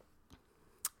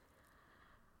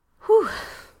 Whew.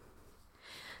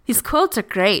 These quotes are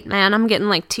great, man. I'm getting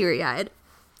like teary-eyed.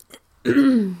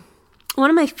 One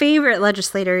of my favorite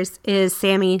legislators is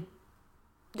Senator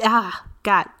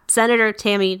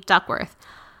Tammy Duckworth.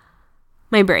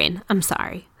 My brain. I'm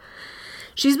sorry.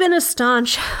 She's been a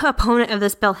staunch opponent of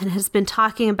this bill and has been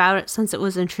talking about it since it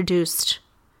was introduced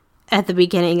at the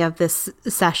beginning of this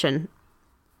session.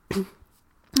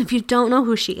 If you don't know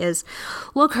who she is,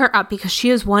 look her up because she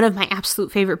is one of my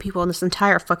absolute favorite people in this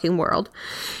entire fucking world.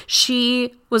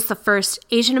 She was the first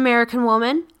Asian American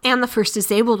woman and the first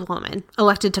disabled woman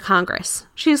elected to Congress.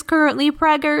 She is currently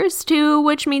preggers too,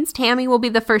 which means Tammy will be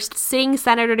the first sitting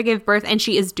senator to give birth, and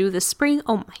she is due this spring.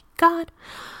 Oh my God.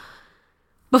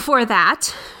 Before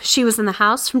that, she was in the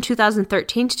House from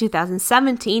 2013 to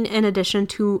 2017, in addition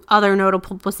to other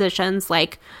notable positions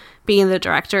like being the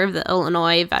director of the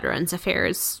Illinois Veterans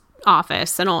Affairs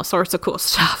Office and all sorts of cool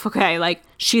stuff. Okay, like,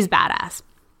 she's badass.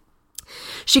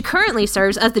 She currently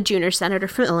serves as the junior senator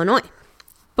from Illinois.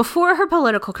 Before her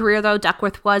political career, though,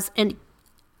 Duckworth was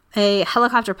a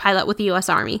helicopter pilot with the U.S.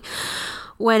 Army.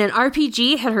 When an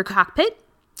RPG hit her cockpit,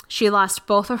 she lost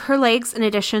both of her legs in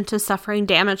addition to suffering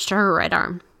damage to her right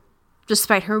arm.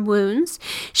 Despite her wounds,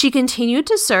 she continued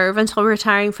to serve until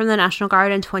retiring from the National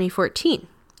Guard in 2014.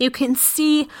 You can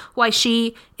see why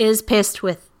she is pissed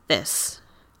with this.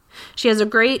 She has a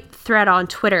great thread on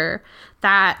Twitter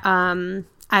that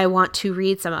I want to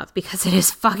read some of because it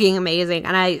is fucking amazing.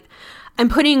 And I'm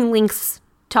putting links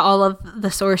to all of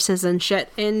the sources and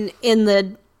shit in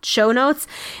the show notes.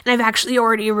 And I've actually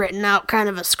already written out kind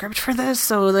of a script for this,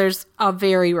 so there's a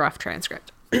very rough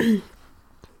transcript.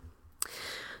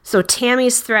 So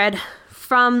Tammy's thread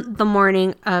from the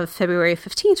morning of February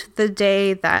 15th, the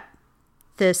day that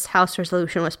this House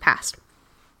resolution was passed.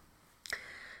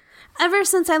 Ever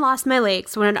since I lost my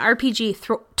legs when an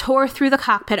RPG tore through the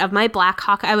cockpit of my Black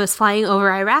Hawk I was flying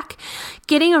over Iraq,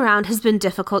 getting around has been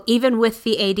difficult even with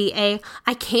the ADA.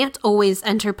 I can't always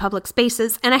enter public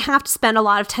spaces, and I have to spend a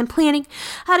lot of time planning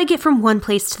how to get from one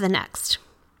place to the next.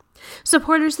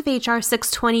 Supporters of H.R.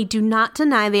 620 do not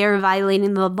deny they are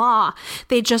violating the law.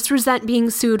 They just resent being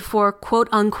sued for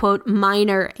quote-unquote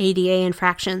minor ADA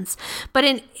infractions. But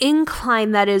an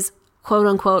incline that is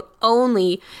quote-unquote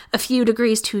only a few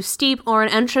degrees too steep or an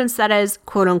entrance that is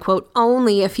quote-unquote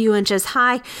only a few inches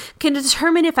high can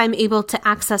determine if I'm able to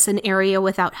access an area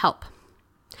without help.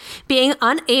 Being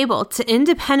unable to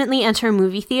independently enter a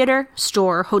movie theater,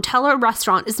 store, hotel, or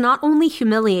restaurant is not only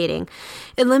humiliating,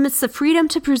 it limits the freedom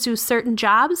to pursue certain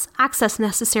jobs, access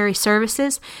necessary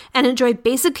services, and enjoy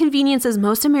basic conveniences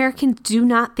most Americans do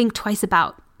not think twice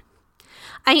about.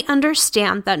 I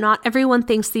understand that not everyone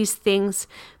thinks these things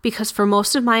because for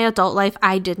most of my adult life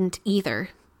I didn't either.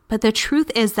 But the truth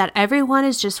is that everyone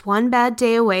is just one bad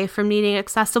day away from needing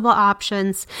accessible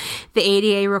options the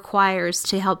ADA requires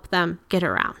to help them get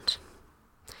around.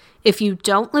 If you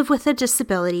don't live with a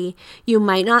disability, you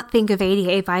might not think of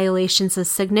ADA violations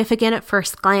as significant at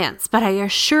first glance, but I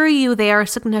assure you they are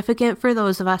significant for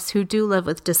those of us who do live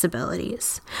with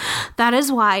disabilities. That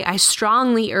is why I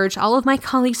strongly urge all of my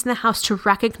colleagues in the House to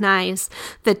recognize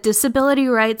that disability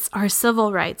rights are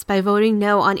civil rights by voting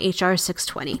no on H.R.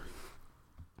 620.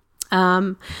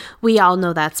 We all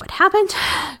know that's what happened,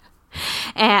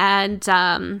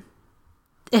 and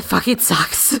it fucking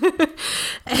sucks.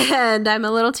 And I'm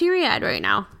a little teary-eyed right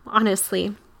now,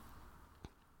 honestly.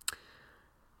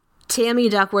 Tammy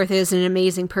Duckworth is an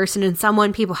amazing person and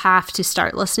someone people have to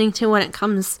start listening to when it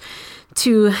comes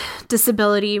to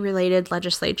disability-related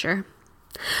legislature.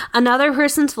 Another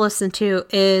person to listen to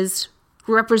is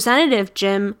Representative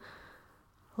Jim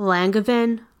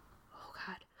Langevin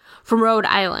from Rhode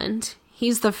Island.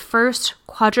 He's the first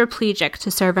quadriplegic to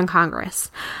serve in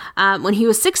Congress. When he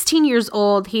was 16 years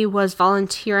old, he was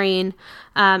volunteering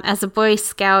as a Boy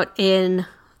Scout in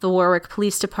the Warwick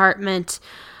Police Department.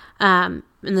 And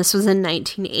this was in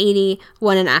 1980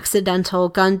 when an accidental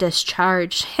gun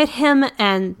discharge hit him.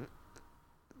 And,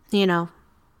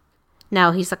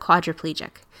 now he's a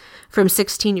quadriplegic from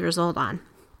 16 years old on.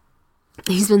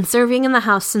 He's been serving in the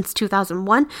House since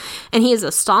 2001, and he is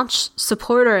a staunch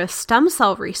supporter of stem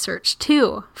cell research,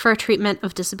 too, for treatment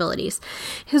of disabilities.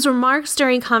 His remarks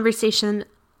during conversation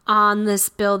on this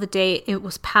bill the day it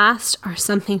was passed are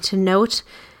something to note.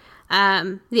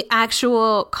 The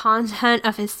actual content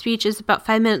of his speech is about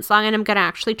 5 minutes long, and I'm going to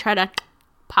actually try to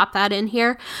pop that in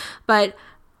here. But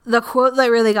the quote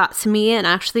that really got to me and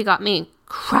actually got me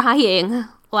crying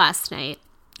last night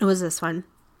was this one.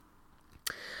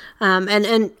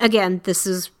 And again, this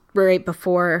is right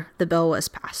before the bill was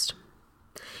passed.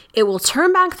 It will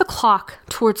turn back the clock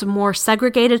towards a more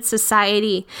segregated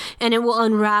society, and it will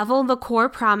unravel the core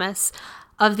promise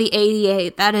of the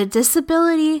ADA that a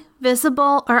disability,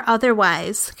 visible or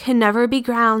otherwise, can never be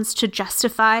grounds to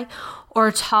justify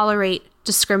or tolerate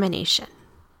discrimination.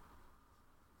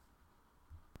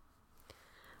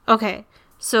 Okay,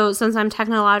 So since I'm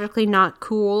technologically not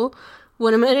cool,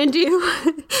 what I'm going to do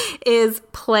is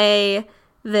play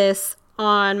this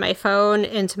on my phone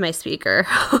into my speaker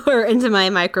or into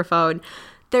my microphone.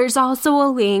 There's also a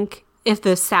link, if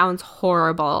this sounds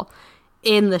horrible,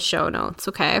 in the show notes,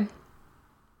 okay?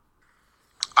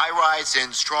 I rise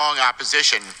in strong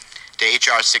opposition to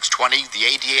H.R. 620, the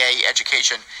ADA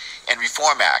Education and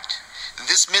Reform Act.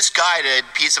 This misguided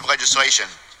piece of legislation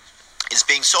is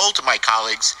being sold to my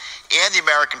colleagues and the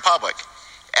American public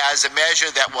as a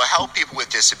measure that will help people with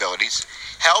disabilities,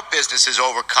 help businesses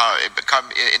come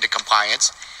into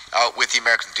compliance with the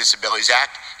American Disabilities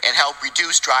Act, and help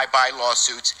reduce drive-by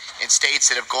lawsuits in states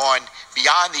that have gone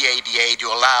beyond the ADA to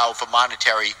allow for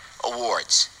monetary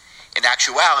awards. In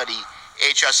actuality,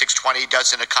 H.R. 620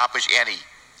 doesn't accomplish any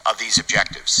of these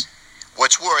objectives.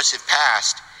 What's worse, if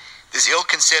passed, this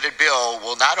ill-considered bill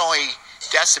will not only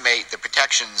decimate the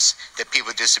protections that people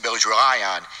with disabilities rely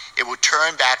on, it will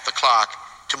turn back the clock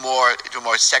to a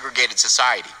more segregated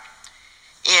society.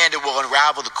 And it will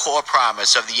unravel the core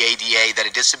promise of the ADA that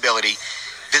a disability,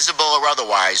 visible or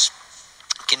otherwise,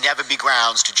 can never be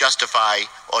grounds to justify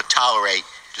or tolerate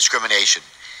discrimination.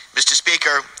 Mr.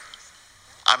 Speaker,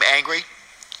 I'm angry,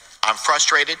 I'm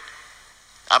frustrated,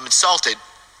 I'm insulted,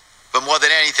 but more than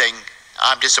anything,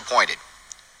 I'm disappointed.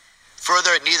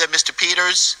 Further, neither Mr.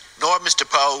 Peters nor Mr.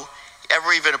 Poe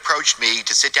ever even approached me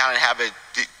to sit down and have a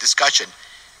discussion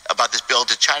about this bill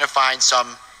to try to find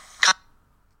some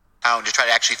to try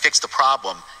to actually fix the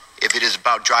problem if it is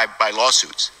about drive-by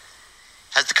lawsuits.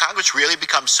 Has the Congress really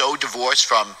become so divorced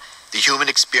from the human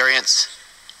experience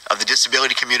of the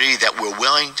disability community that we're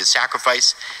willing to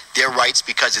sacrifice their rights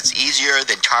because it's easier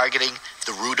than targeting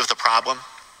the root of the problem?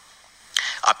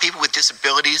 Are people with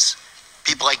disabilities,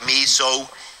 people like me, so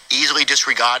easily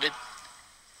disregarded?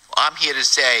 Well, I'm here to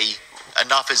say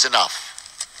enough is enough.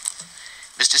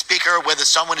 Mr. Speaker, whether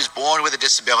someone is born with a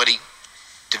disability,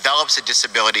 develops a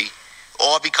disability,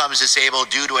 or becomes disabled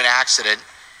due to an accident,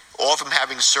 or from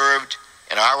having served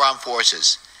in our armed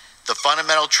forces, the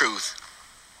fundamental truth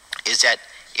is that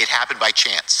it happened by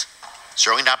chance,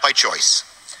 certainly not by choice.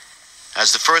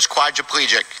 As the first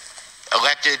quadriplegic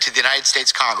elected to the United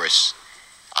States Congress,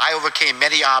 I overcame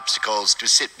many obstacles to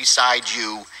sit beside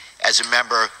you as a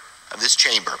member of this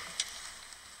chamber.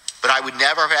 But I would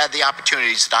never have had the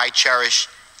opportunities that I cherish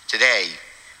today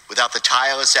without the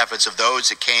tireless efforts of those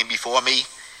that came before me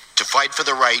to fight for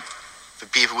the right for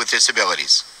people with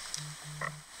disabilities.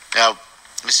 Now,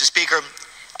 Mr. Speaker,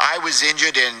 I was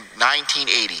injured in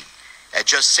 1980 at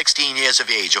just 16 years of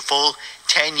age, a full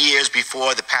 10 years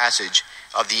before the passage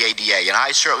of the ADA, and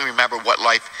I certainly remember what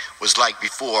life was like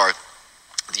before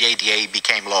the ADA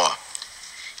became law.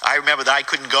 I remember that I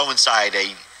couldn't go inside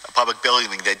a public building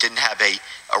that didn't have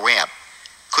a ramp,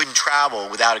 couldn't travel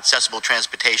without accessible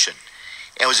transportation,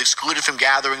 and was excluded from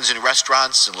gatherings in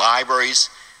restaurants and libraries,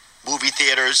 movie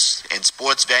theaters, and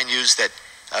sports venues that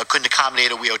couldn't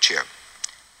accommodate a wheelchair.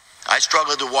 I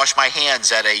struggled to wash my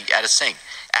hands at a sink,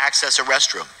 access a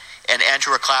restroom, and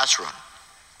enter a classroom.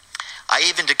 I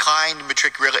even declined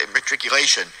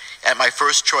matriculation at my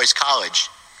first choice college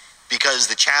because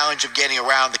the challenge of getting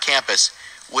around the campus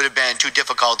would have been too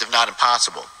difficult, if not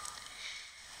impossible.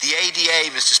 The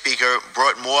ADA, Mr. Speaker,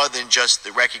 brought more than just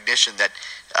the recognition that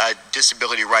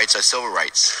disability rights are civil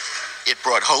rights. It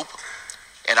brought hope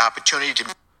and opportunity to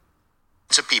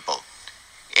millions of people,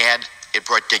 and it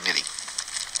brought dignity.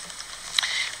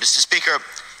 Mr. Speaker,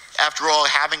 after all,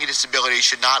 having a disability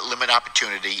should not limit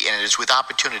opportunity, and it is with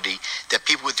opportunity that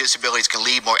people with disabilities can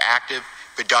lead more active,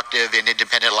 productive, and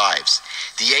independent lives.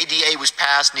 The ADA was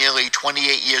passed nearly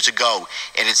 28 years ago,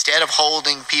 and instead of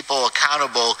holding people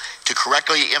accountable to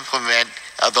correctly implement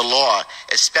the law,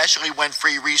 especially when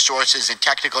free resources and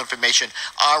technical information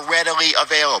are readily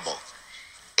available,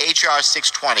 H.R.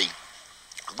 620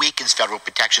 weakens federal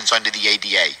protections under the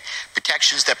ADA,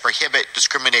 protections that prohibit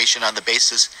discrimination on the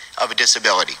basis of a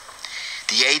disability.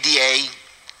 The ADA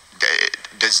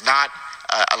does not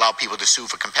allow people to sue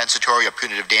for compensatory or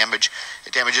punitive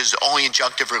damages, only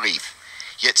injunctive relief.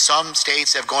 Yet some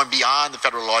states have gone beyond the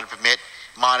federal law to permit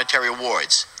monetary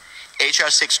awards. H.R.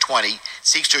 620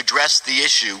 seeks to address the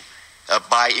issue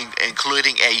by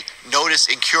including a notice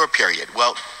and cure period.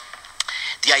 Well,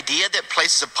 the idea that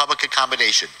places of public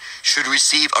accommodation should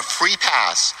receive a free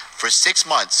pass for 6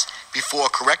 months before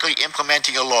correctly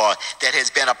implementing a law that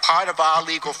has been a part of our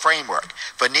legal framework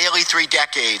for nearly 3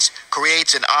 decades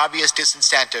creates an obvious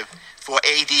disincentive for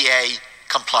ADA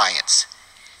compliance.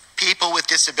 People with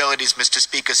disabilities, Mr.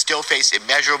 Speaker, still face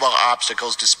immeasurable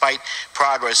obstacles despite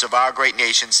progress of our great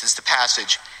nation since the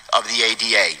passage of the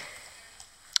ADA.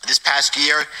 This past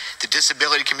year, the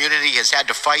disability community has had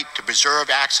to fight to preserve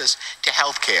access to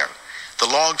health care, the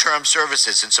long-term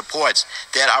services and supports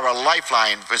that are a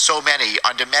lifeline for so many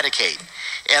under Medicaid,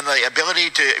 and the ability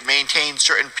to maintain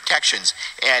certain protections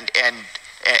and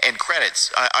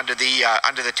credits under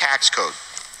the tax code.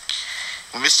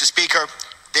 Well, Mr. Speaker,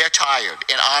 they're tired,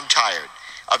 and I'm tired,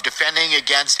 of defending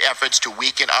against efforts to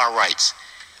weaken our rights.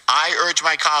 I urge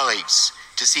my colleagues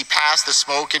to see past the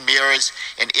smoke and mirrors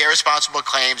and irresponsible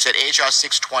claims that H.R.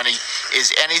 620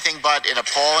 is anything but an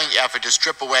appalling effort to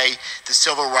strip away the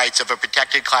civil rights of a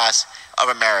protected class of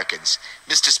Americans.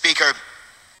 Mr. Speaker,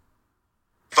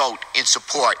 vote in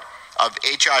support of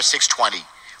H.R. 620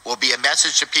 will be a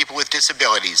message to people with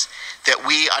disabilities that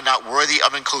we are not worthy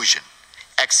of inclusion,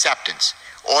 acceptance,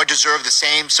 or deserve the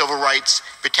same civil rights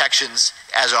protections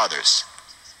as others.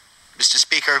 Mr.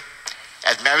 Speaker,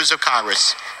 as members of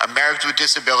Congress, Americans with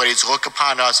disabilities look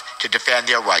upon us to defend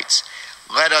their rights.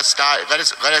 Let us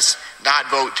not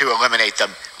vote to eliminate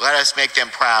them. Let us make them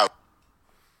proud.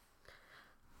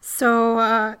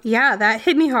 So, yeah, that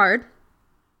hit me hard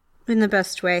in the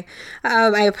best way.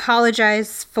 I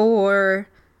apologize for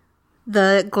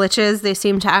the glitches. They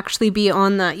seem to actually be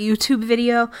on the YouTube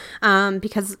video,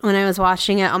 because when I was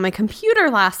watching it on my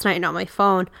computer last night, not my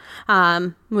phone,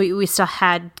 we still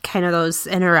had kind of those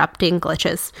interrupting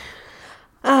glitches.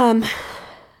 I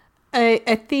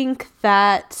think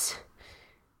that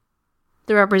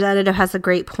the representative has a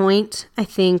great point. I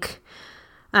think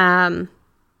that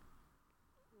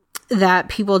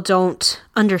people don't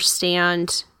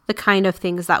understand the kind of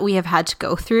things that we have had to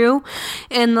go through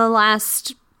in the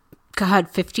last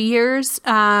 50 years,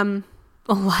 let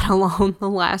alone the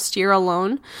last year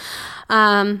alone.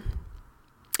 And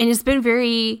it's been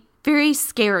very, very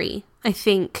scary, I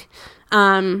think.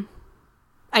 I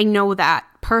know that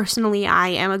personally I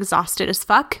am exhausted as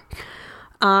fuck.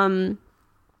 I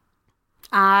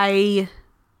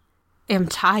am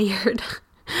tired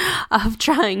of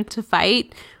trying to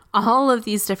fight all of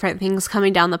these different things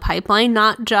coming down the pipeline,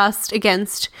 not just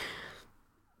against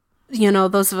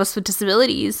those of us with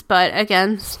disabilities, but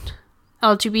against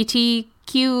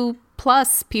LGBTQ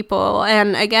plus people,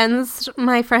 and against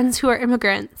my friends who are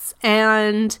immigrants,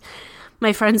 and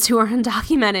my friends who are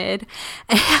undocumented,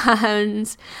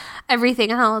 and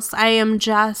everything else. I am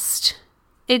just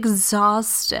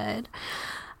exhausted.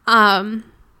 And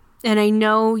I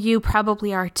know you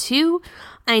probably are too.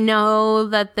 I know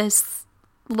that this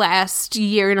last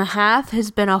year and a half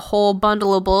has been a whole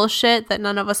bundle of bullshit that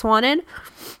none of us wanted.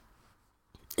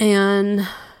 And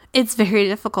it's very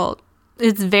difficult.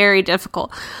 It's very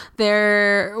difficult.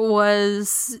 There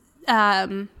was,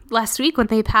 last week when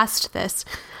they passed this,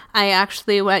 I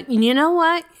actually went, you know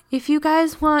what? If you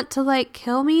guys want to,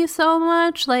 kill me so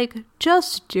much,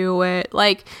 just do it.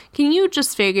 Can you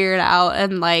just figure it out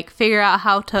and, figure out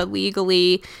how to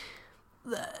legally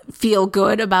feel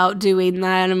good about doing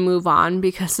that and move on?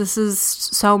 Because this is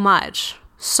so much.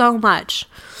 So much.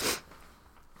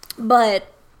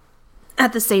 But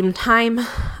at the same time,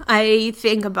 I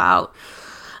think about,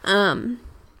 my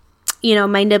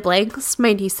nibblings,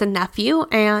 my niece and nephew,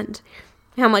 and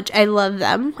how much I love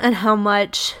them and how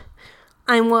much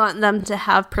I want them to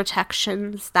have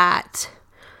protections that,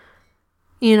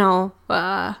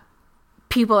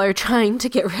 people are trying to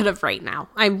get rid of right now.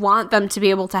 I want them to be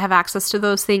able to have access to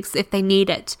those things if they need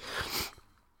it.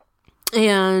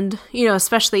 And,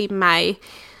 especially my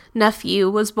nephew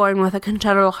was born with a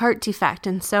congenital heart defect,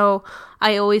 and so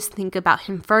I always think about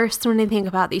him first when I think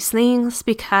about these things,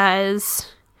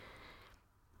 because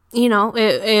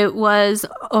it was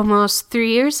almost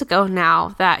 3 years ago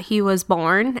now that he was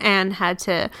born and had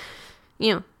to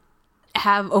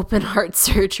have open heart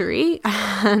surgery,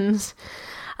 and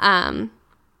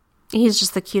he's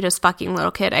just the cutest fucking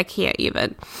little kid. I can't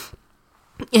even.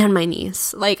 And my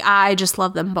niece, I just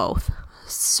love them both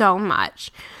so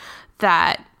much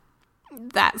that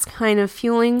that's kind of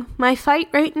fueling my fight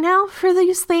right now for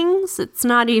these things. It's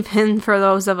not even for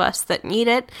those of us that need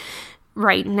it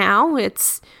right now.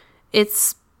 It's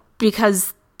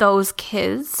because those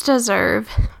kids deserve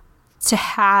to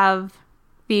have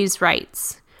these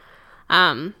rights.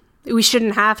 We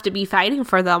shouldn't have to be fighting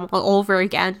for them all over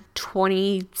again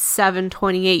 27,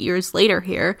 28 years later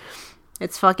here.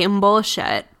 It's fucking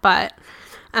bullshit. But,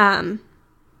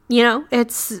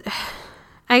 it's,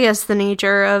 I guess, the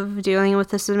nature of dealing with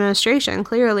this administration,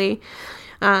 clearly.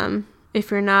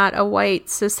 If you're not a white,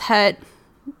 cishet,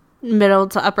 middle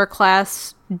to upper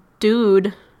class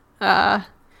dude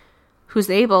who's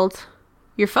abled,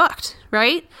 you're fucked,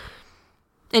 right?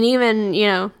 And even,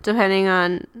 depending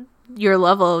on your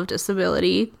level of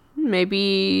disability,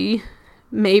 maybe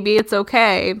maybe it's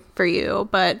okay for you,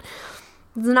 but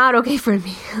it's not okay for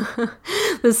me.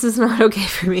 This is not okay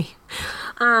for me.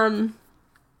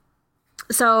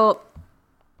 So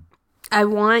I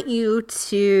want you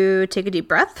to take a deep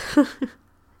breath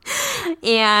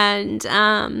and,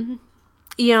 do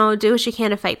what you can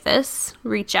to fight this.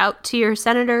 Reach out to your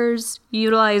senators,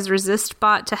 utilize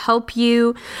ResistBot to help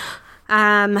you,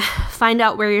 find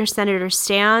out where your senators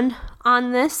stand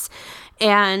on this,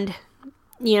 and,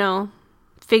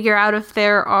 figure out if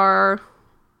there are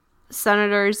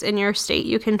senators in your state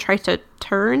you can try to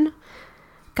turn.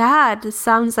 God, this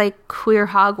sounds like queer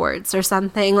Hogwarts or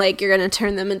something. Like you're going to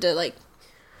turn them into like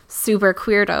super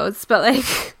queerdos. But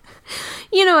like,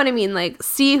 you know what I mean? Like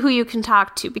see who you can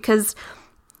talk to, because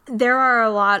there are a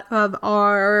lot of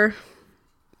our,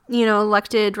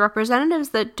 elected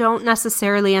representatives that don't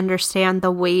necessarily understand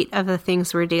the weight of the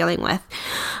things we're dealing with.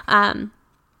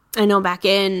 I know back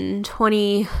in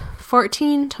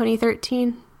 2014,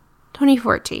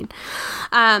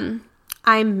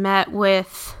 I met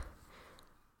with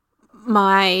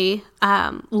my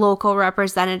local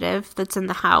representative that's in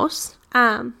the House,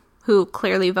 who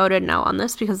clearly voted no on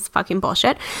this because it's fucking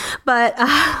bullshit. But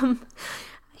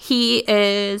he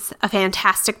is a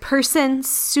fantastic person,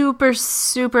 super,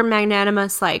 super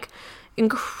magnanimous, like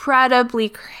incredibly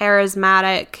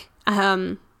charismatic,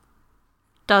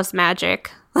 does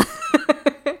magic.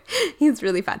 He's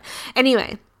really fun.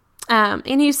 Anyway, and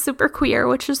he's super queer,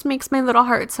 which just makes my little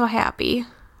heart so happy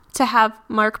to have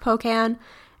Mark Pocan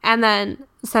and then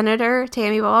Senator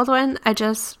Tammy Baldwin.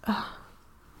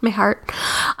 My heart.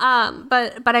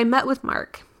 But I met with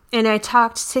Mark and I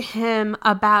talked to him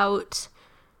about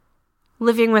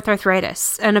living with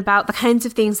arthritis and about the kinds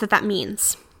of things that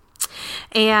means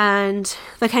and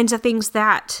the kinds of things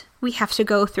that we have to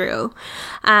go through.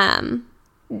 Not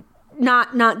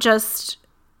just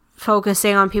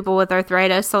focusing on people with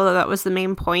arthritis, although that was the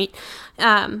main point.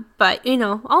 But,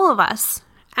 all of us,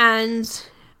 and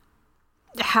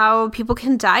how people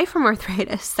can die from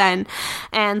arthritis. And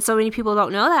so many people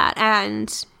don't know that.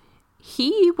 And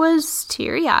he was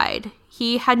teary-eyed.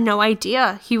 He had no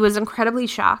idea. He was incredibly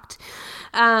shocked.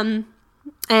 And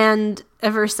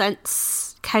ever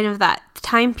since kind of that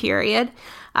time period,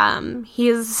 he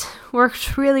has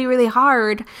worked really, really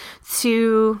hard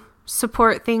to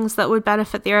support things that would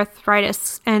benefit the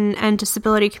arthritis and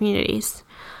disability communities.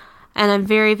 And I'm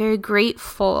very, very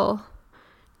grateful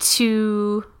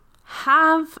to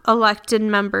have elected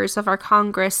members of our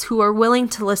Congress who are willing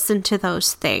to listen to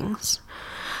those things.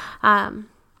 There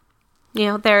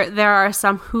are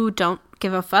some who don't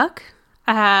give a fuck.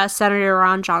 Senator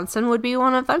Ron Johnson would be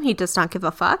one of them. He does not give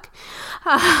a fuck.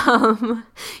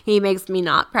 He makes me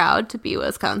not proud to be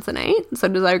Wisconsinite. So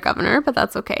does our governor, but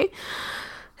that's okay.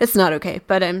 It's not okay,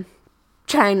 but I'm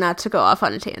trying not to go off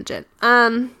on a tangent.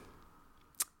 And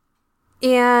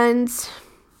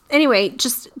anyway,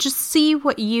 just see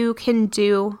what you can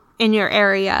do in your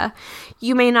area.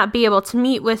 You may not be able to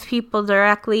meet with people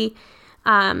directly.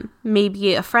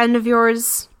 Maybe a friend of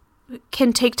yours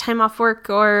can take time off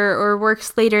work or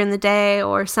works later in the day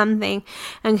or something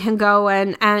and can go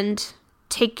and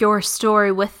take your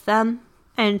story with them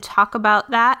and talk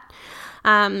about that.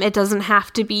 It doesn't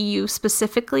have to be you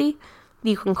specifically.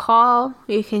 You can call.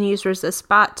 You can use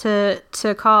ResistBot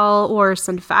to call or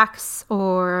send fax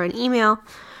or an email.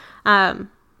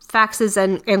 Faxes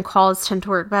and calls tend to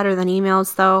work better than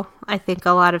emails, though. I think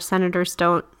a lot of senators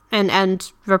don't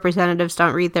and representatives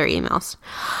don't read their emails.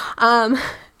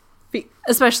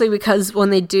 Especially because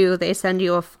when they do, they send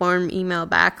you a form email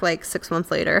back like 6 months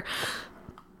later.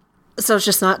 So it's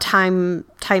just not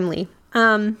timely.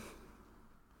 So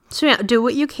yeah, do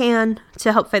what you can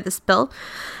to help fight this bill,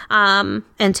 and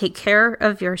take care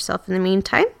of yourself in the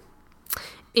meantime.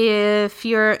 If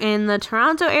you're in the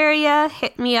Toronto area,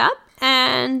 hit me up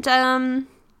and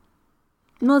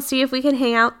we'll see if we can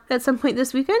hang out at some point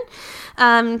this weekend.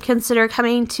 Consider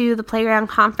coming to the Playground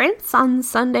Conference on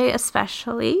Sunday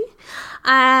especially.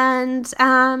 And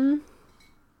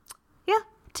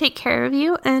take care of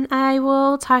you, and I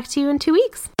will talk to you in 2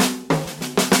 weeks.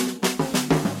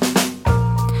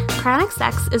 Chronic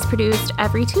Sex is produced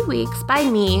every 2 weeks by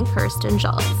me, Kirsten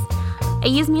Schultz. I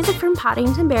use music from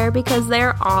Poddington Bear because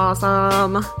they're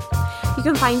awesome. You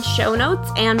can find show notes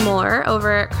and more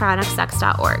over at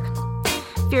chronicsex.org.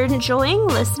 If you're enjoying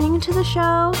listening to the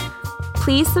show,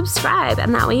 please subscribe,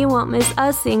 and that way you won't miss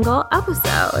a single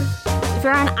episode. If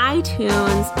you're on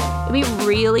iTunes, it'd be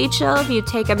really chill if you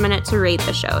take a minute to rate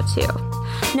the show too.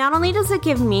 Not only does it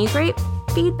give me great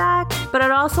feedback, but it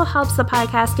also helps the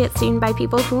podcast get seen by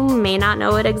people who may not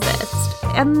know it exists,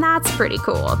 and that's pretty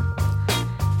cool.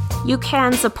 You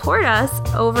can support us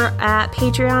over at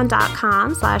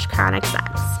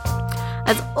patreon.com/chronicsex.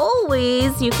 As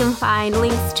always, you can find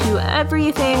links to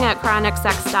everything at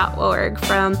chronicsex.org,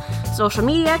 from social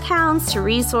media accounts to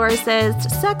resources to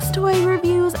sex toy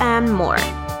reviews and more.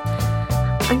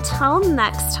 Until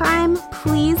next time,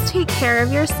 please take care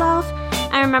of yourself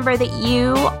and remember that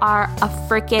you are a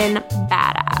frickin'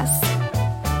 badass.